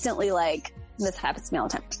Sally's instantly like, this happens to me all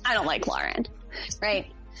the time, I don't like Lauren. Right?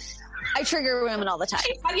 I trigger women all the time.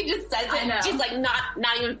 How you just says it. She's like,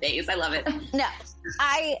 not even phased. I love it. No.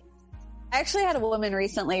 I actually had a woman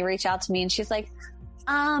recently reach out to me, and she's like,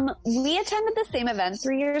 we attended the same event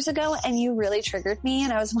 3 years ago and you really triggered me,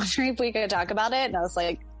 and I was wondering if we could talk about it. And I was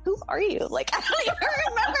like, who are you? Like, I don't even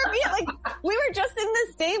remember me. Like, we were just in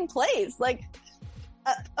the same place. Like,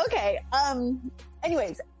 okay.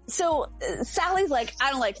 Anyways, so Sally's like, I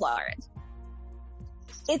don't like Lauren.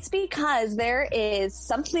 It's because there is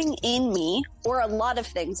something in me, or a lot of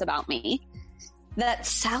things about me, that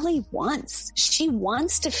Sally wants. She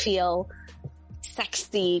wants to feel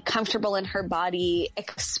sexy, comfortable in her body,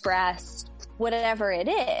 express whatever it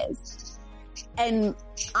is. And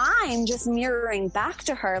I'm just mirroring back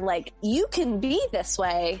to her, like, you can be this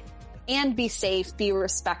way and be safe, be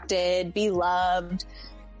respected, be loved,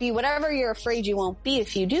 be whatever you're afraid you won't be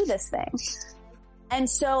if you do this thing. And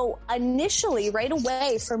so initially, right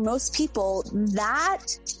away, for most people, that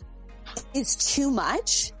is too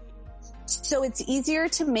much. So it's easier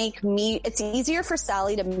for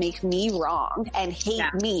Sally to make me wrong and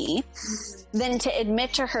hate me than to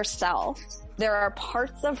admit to herself there are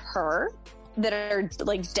parts of her that are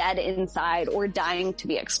like dead inside or dying to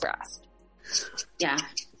be expressed. Yeah.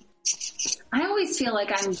 I always feel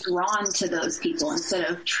like I'm drawn to those people instead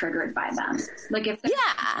of triggered by them. Like, if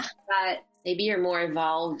that, maybe you're more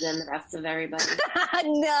evolved than the rest of everybody.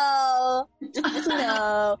 No.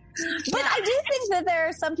 But I do think that there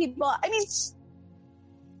are some people, I mean,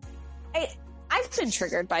 I've been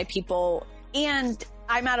triggered by people, and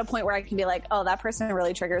I'm at a point where I can be like, oh, that person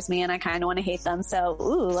really triggers me and I kind of want to hate them. So,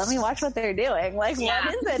 let me watch what they're doing. Like,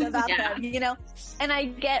 what is it about them? You know? And I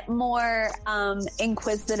get more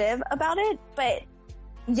inquisitive about it. But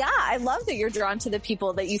yeah, I love that you're drawn to the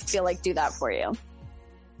people that you feel like do that for you.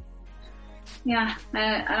 Yeah,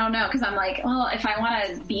 I don't know, because I'm like, well, if I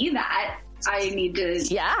want to be that, I need to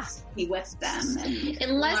be with them. And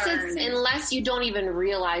unless you don't even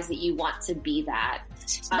realize that you want to be that.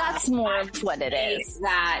 That's more of what it is.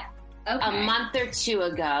 That a month or two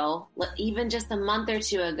ago, even just a month or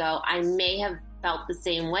two ago, I may have felt the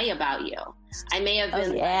same way about you. I may have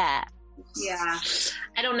been Yeah.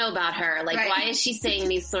 I don't know about her. Like, why is she saying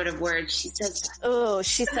these sort of words? She says, oh,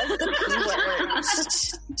 she says the keyword.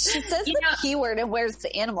 She says the keyword and wears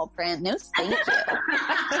the animal print. No, thank you.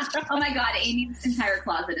 Oh my God, Amy's entire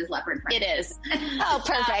closet is leopard print. it is. Oh,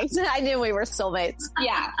 perfect. I knew we were soulmates.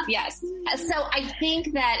 Yeah, yes. So I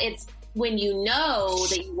think that it's when you know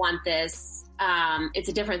that you want this, it's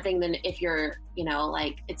a different thing than if you're,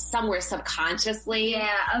 like it's somewhere subconsciously.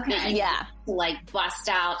 Yeah, okay. Yeah. To like bust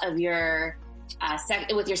out of your,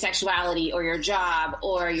 with your sexuality or your job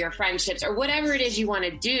or your friendships or whatever it is you want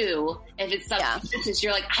to do. If it's subconscious,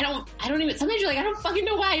 you're like, I don't even, sometimes you're like, I don't fucking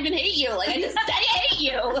know why I even hate you. Like, I hate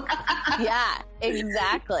you. Yeah,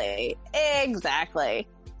 exactly. Exactly.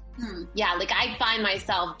 Yeah, like I find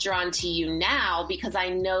myself drawn to you now because I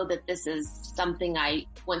know that this is something I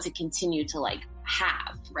want to continue to like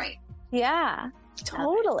have. Right. Yeah,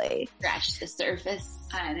 totally. Scratch the surface.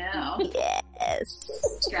 I know. Yes.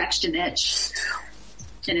 Scratched an itch.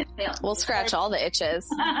 And it failed. We'll scratch all the itches.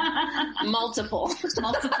 Multiple itches.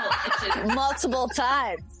 Multiple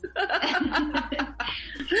times.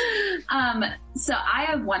 So I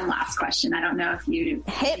have one last question. I don't know if you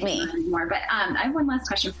hit me more, but I have one last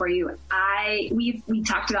question for you. We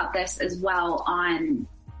talked about this as well on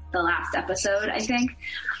the last episode, I think,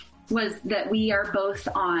 was that we are both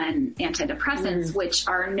on antidepressants, which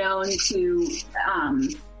are known to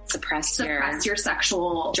suppress your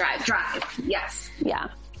sexual drive. Yes. Yeah.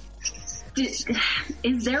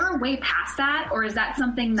 Is there a way past that, or is that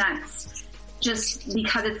something that's just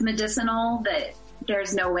because it's medicinal that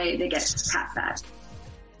there's no way to get past that?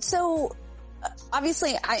 So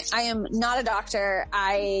obviously I am not a doctor.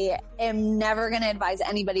 I am never going to advise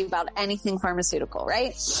anybody about anything pharmaceutical,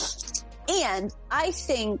 right? And I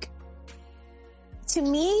think, to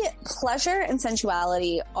me, pleasure and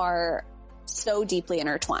sensuality are so deeply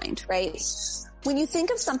intertwined, right? When you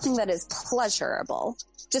think of something that is pleasurable,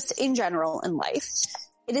 just in general in life,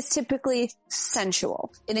 it is typically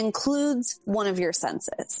sensual. It includes one of your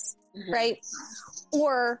senses, right?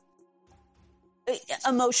 Or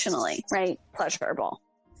emotionally, right? Pleasurable.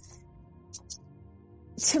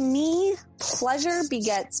 To me, pleasure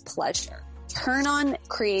begets pleasure. Turn on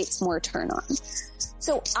creates more turn on.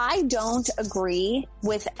 So I don't agree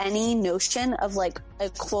with any notion of like a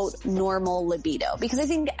quote normal libido, because I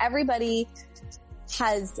think everybody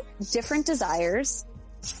has different desires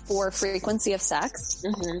for frequency of sex.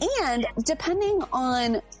 And depending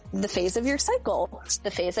on the phase of your cycle, the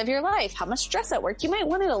phase of your life, how much stress at work, you might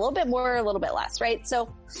want it a little bit more or a little bit less, right?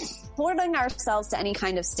 So holding ourselves to any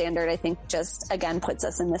kind of standard, I think just again puts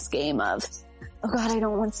us in this game of, oh God, I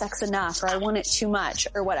don't want sex enough, or I want it too much,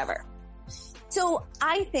 or whatever. So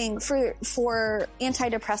I think for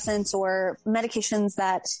antidepressants or medications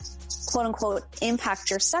that quote unquote impact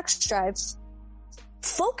your sex drive,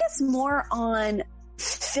 focus more on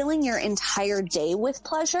filling your entire day with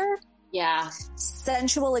pleasure,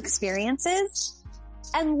 sensual experiences,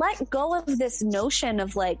 and let go of this notion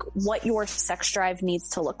of like what your sex drive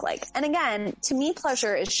needs to look like. And again, to me,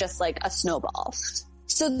 pleasure is just like a snowball.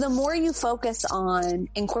 So the more you focus on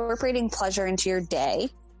incorporating pleasure into your day,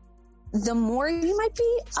 the more you might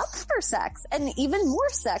be up for sex, and even more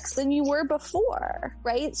sex than you were before,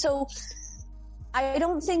 right? So I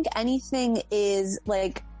don't think anything is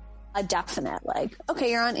like a definite, like,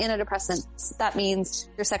 okay, you're on antidepressants, that means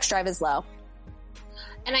your sex drive is low.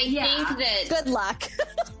 And I think that... Good luck.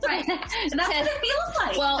 Right. That's what it feels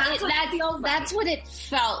like. Well, that's what it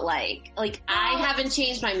felt like. Like, I haven't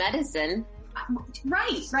changed my medicine.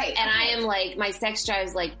 Right. And I am like, my sex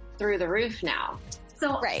drive's like through the roof now.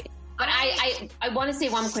 So, right. But I want to say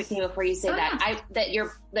one quick thing before you say that.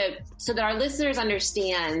 So that our listeners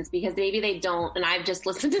understand, because maybe they don't, and I've just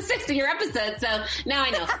listened to 6 of your episodes, so now I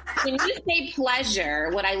know. When you say pleasure,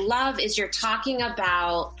 what I love is you're talking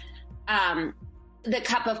about the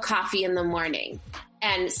cup of coffee in the morning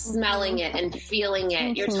and smelling it and feeling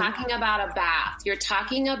it. You're talking about a bath. You're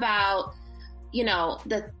talking about,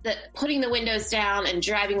 the putting the windows down and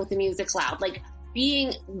driving with the music loud. Like,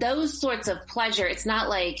 being those sorts of pleasure. It's not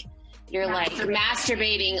like you're like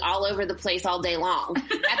masturbating all over the place all day long.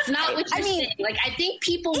 That's not what you're saying. Like, I think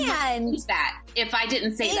people would use that if I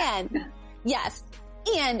didn't say that. Yes.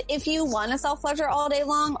 And if you want to self-pleasure all day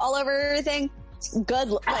long, all over everything,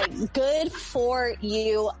 good for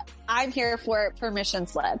you. I'm here for it. Permission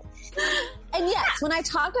slip. And yes, when I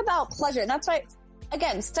talk about pleasure, that's why,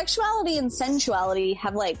 again, sexuality and sensuality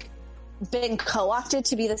have like been co-opted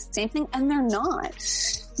to be the same thing, and they're not.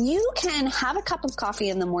 You can have a cup of coffee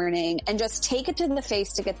in the morning and just take it to the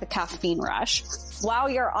face to get the caffeine rush while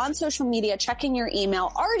you're on social media, checking your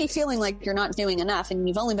email, already feeling like you're not doing enough and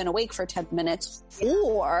you've only been awake for 10 minutes.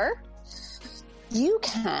 Or you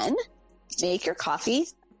can make your coffee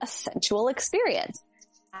a sensual experience.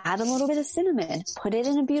 Add a little bit of cinnamon, put it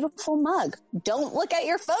in a beautiful mug. Don't look at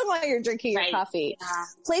your phone while you're drinking your coffee. Yeah.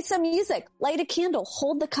 Play some music, light a candle,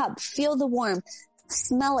 hold the cup, feel the warmth,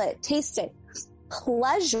 smell it, taste it.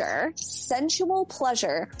 Pleasure, sensual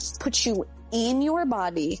pleasure, puts you in your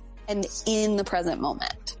body and in the present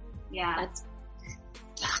moment. Yeah.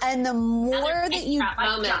 And the more that you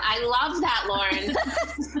moment. I love that, Lauren.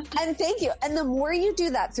 And thank you. And the more you do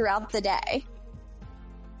that throughout the day,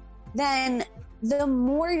 then the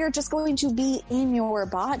more you're just going to be in your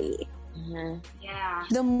body. Mm-hmm. Yeah.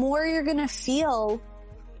 The more you're going to feel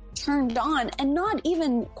turned on, and not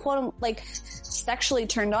even quote like sexually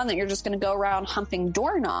turned on that you're just going to go around humping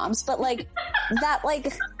doorknobs, but like that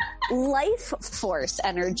like life force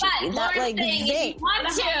energy. But that Lauren's like saying, if you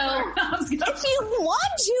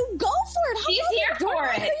want to, go for it. She's here for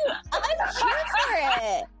it. I'm here for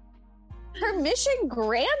it. Permission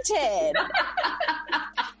granted.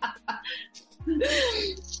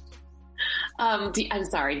 I'm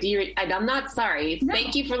sorry. I'm not sorry. No.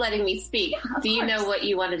 Thank you for letting me speak. Do you know what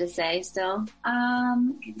you wanted to say still?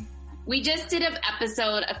 We just did an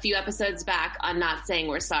episode a few episodes back on not saying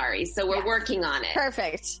we're sorry. So we're working on it.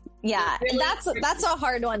 Perfect. Yeah. Really, that's a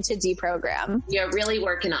hard one to deprogram. You're really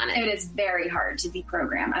working on it. It is very hard to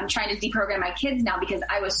deprogram. I'm trying to deprogram my kids now because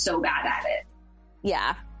I was so bad at it.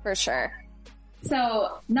 Yeah, for sure.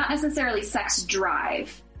 So not necessarily sex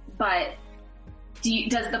drive, but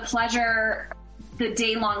does the pleasure, the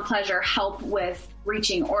day-long pleasure, help with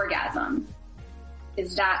reaching orgasm?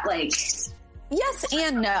 Is that like... Yes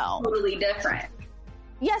and no. Totally different.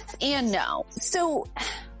 Yes and no. So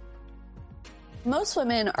most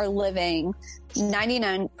women are living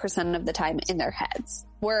 99% of the time in their heads.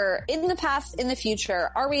 We're in the past, in the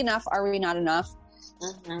future. Are we enough? Are we not enough?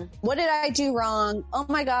 Mm-hmm. What did I do wrong? Oh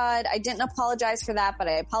my God, I didn't apologize for that, but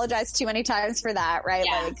I apologized too many times for that, right?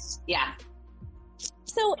 Yeah.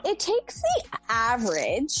 So it takes the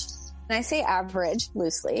average, and I say average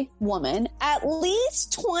loosely, woman, at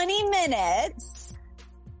least 20 minutes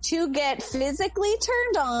to get physically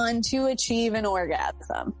turned on to achieve an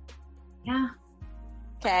orgasm. Yeah.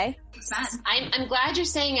 Okay. I'm glad you're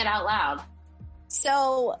saying it out loud.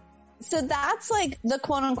 So that's like the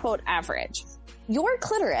quote unquote average. Your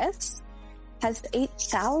clitoris has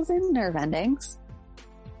 8,000 nerve endings.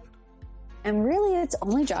 And really its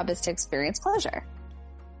only job is to experience pleasure.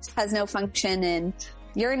 Has no function in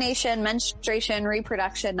urination, menstruation,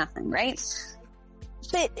 reproduction, nothing, right?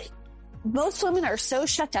 But most women are so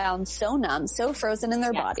shut down, so numb, so frozen in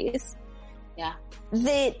their bodies. Yeah.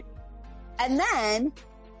 And then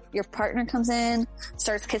your partner comes in,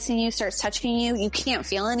 starts kissing you, starts touching you. You can't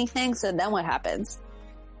feel anything. So then what happens?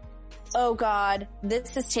 Oh God,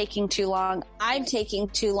 this is taking too long. I'm taking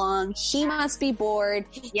too long. He must be bored.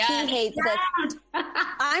 Yes. He hates this.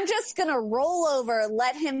 I'm just going to roll over,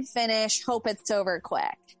 let him finish, hope it's over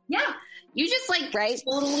quick. Yeah. You just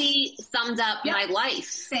totally summed up my life.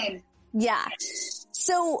 Same. Yeah.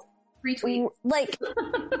 So retweet. Like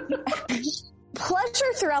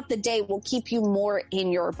pleasure throughout the day will keep you more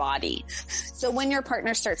in your body. So when your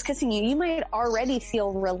partner starts kissing you, you might already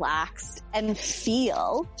feel relaxed and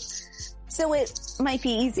feel. So it might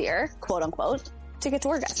be easier, quote unquote, to get to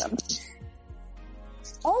orgasm.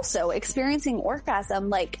 Also, experiencing orgasm,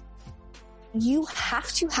 like, you have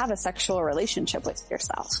to have a sexual relationship with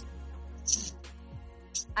yourself.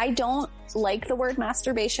 I don't like the word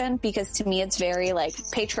masturbation because to me it's very like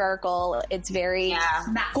patriarchal. It's very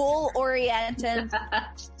goal oriented,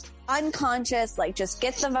 unconscious, like just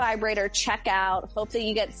get the vibrator, check out, hope that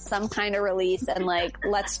you get some kind of release, and like,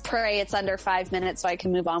 let's pray it's under 5 minutes so I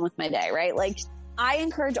can move on with my day, right? Like, I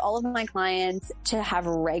encourage all of my clients to have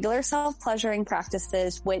regular self-pleasuring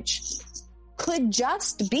practices, which could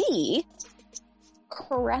just be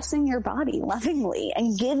caressing your body lovingly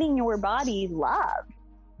and giving your body love.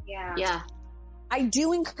 Yeah. I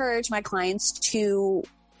do encourage my clients to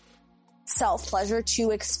self-pleasure,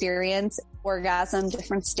 to experience orgasm,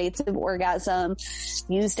 different states of orgasm,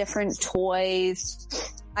 use different toys.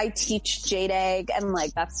 I teach jade egg, and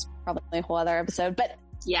like, that's probably a whole other episode, but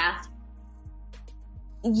yeah.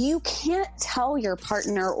 You can't tell your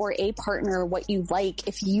partner or a partner what you like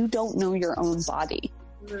if you don't know your own body.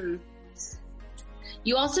 Mm.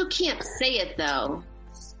 You also can't say it though,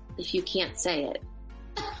 if you can't say it.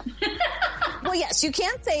 Well, yes, you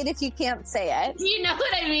can't say it if you can't say it. You know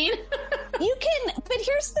what I mean? You can, but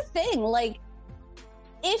here's the thing, like,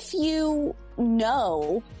 if you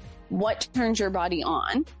know what turns your body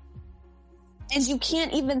on, and you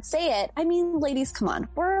can't even say it. I mean, ladies, come on.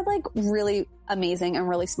 We're like really amazing and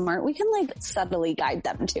really smart. We can like subtly guide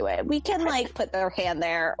them to it. We can like put their hand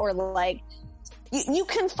there, or like you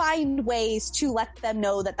can find ways to let them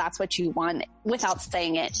know that that's what you want without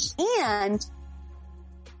saying it. And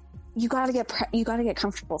you gotta get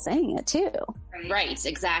comfortable saying it too. Right,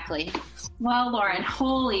 exactly. Well, Lauren,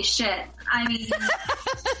 holy shit. I mean, this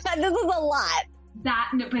is a lot.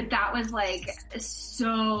 But that was like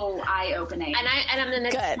so eye-opening. And I'm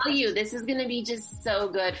going to tell you, this is going to be just so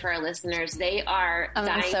good for our listeners. They are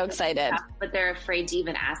I'm so excited, but they're afraid to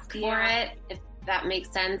even ask for it. If that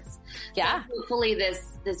makes sense. Yeah. So hopefully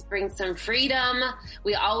this brings some freedom.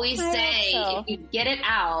 We always say if you get it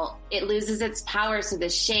out, it loses its power. So the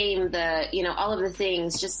shame, all of the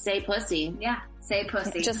things, just say pussy. Yeah. Say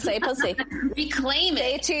pussy. Just say pussy. Reclaim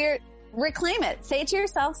it. Reclaim it. Say it to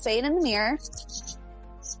yourself. Say it in the mirror.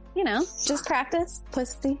 Just practice.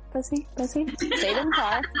 Pussy, pussy, pussy. Say it in the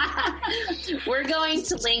car. We're going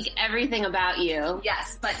to link everything about you.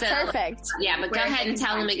 Yes. Perfect. Yeah, but go ahead and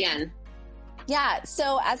tell them again. Yeah.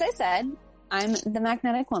 So as I said, I'm the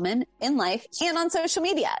Magnetic Woman in life and on social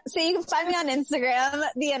media. So you can find me on Instagram,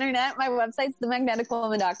 the internet. My website's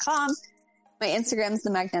themagneticwoman.com. My Instagram's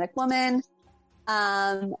The Magnetic Woman.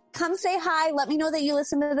 Come say hi. Let me know that you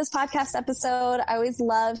listened to this podcast episode. I always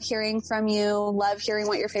love hearing from you. Love hearing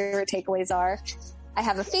what your favorite takeaways are. I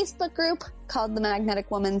have a Facebook group called The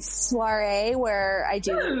Magnetic Woman Soiree, where I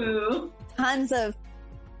do tons of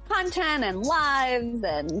content and lives,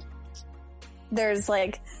 and there's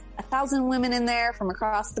like 1,000 women in there from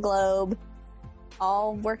across the globe,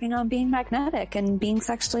 all working on being magnetic and being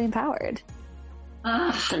sexually empowered.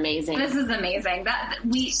 It's amazing. This is amazing.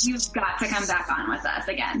 You've got to come back on with us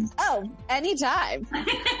again. Oh, anytime.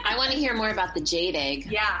 I want to hear more about the jade egg.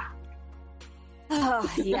 Yeah. Oh,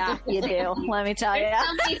 yeah, you do. Let me tell you.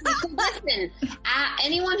 Listen,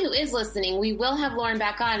 anyone who is listening, we will have Lauren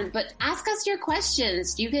back on, but ask us your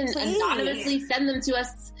questions. You can anonymously send them to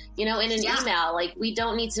us, in an email. Like, we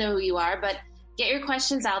don't need to know who you are, but get your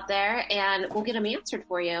questions out there and we'll get them answered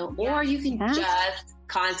for you. Yes. Or you can just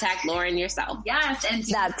contact Lauren yourself. Yes, and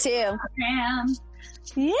that too. Instagram.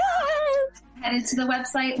 Yes. Headed to the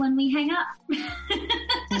website when we hang up.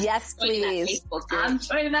 Yes, please. I'm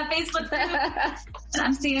joining that Facebook group.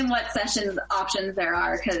 I'm seeing what sessions options there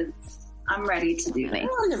are, because I'm ready to do this. We're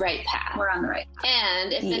on the right path. We're on the right path.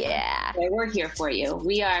 And if we're here for you.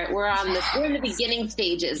 We're in the beginning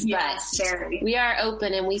stages, yes, but we are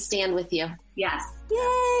open and we stand with you. Yes.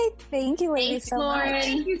 Yay. Thank you, ladies, so Lauren. much.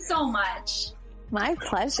 Thank you so much. My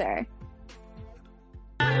pleasure.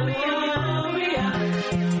 Say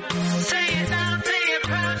it now, say it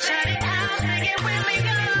proud, shout it out, sing it when we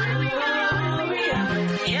go.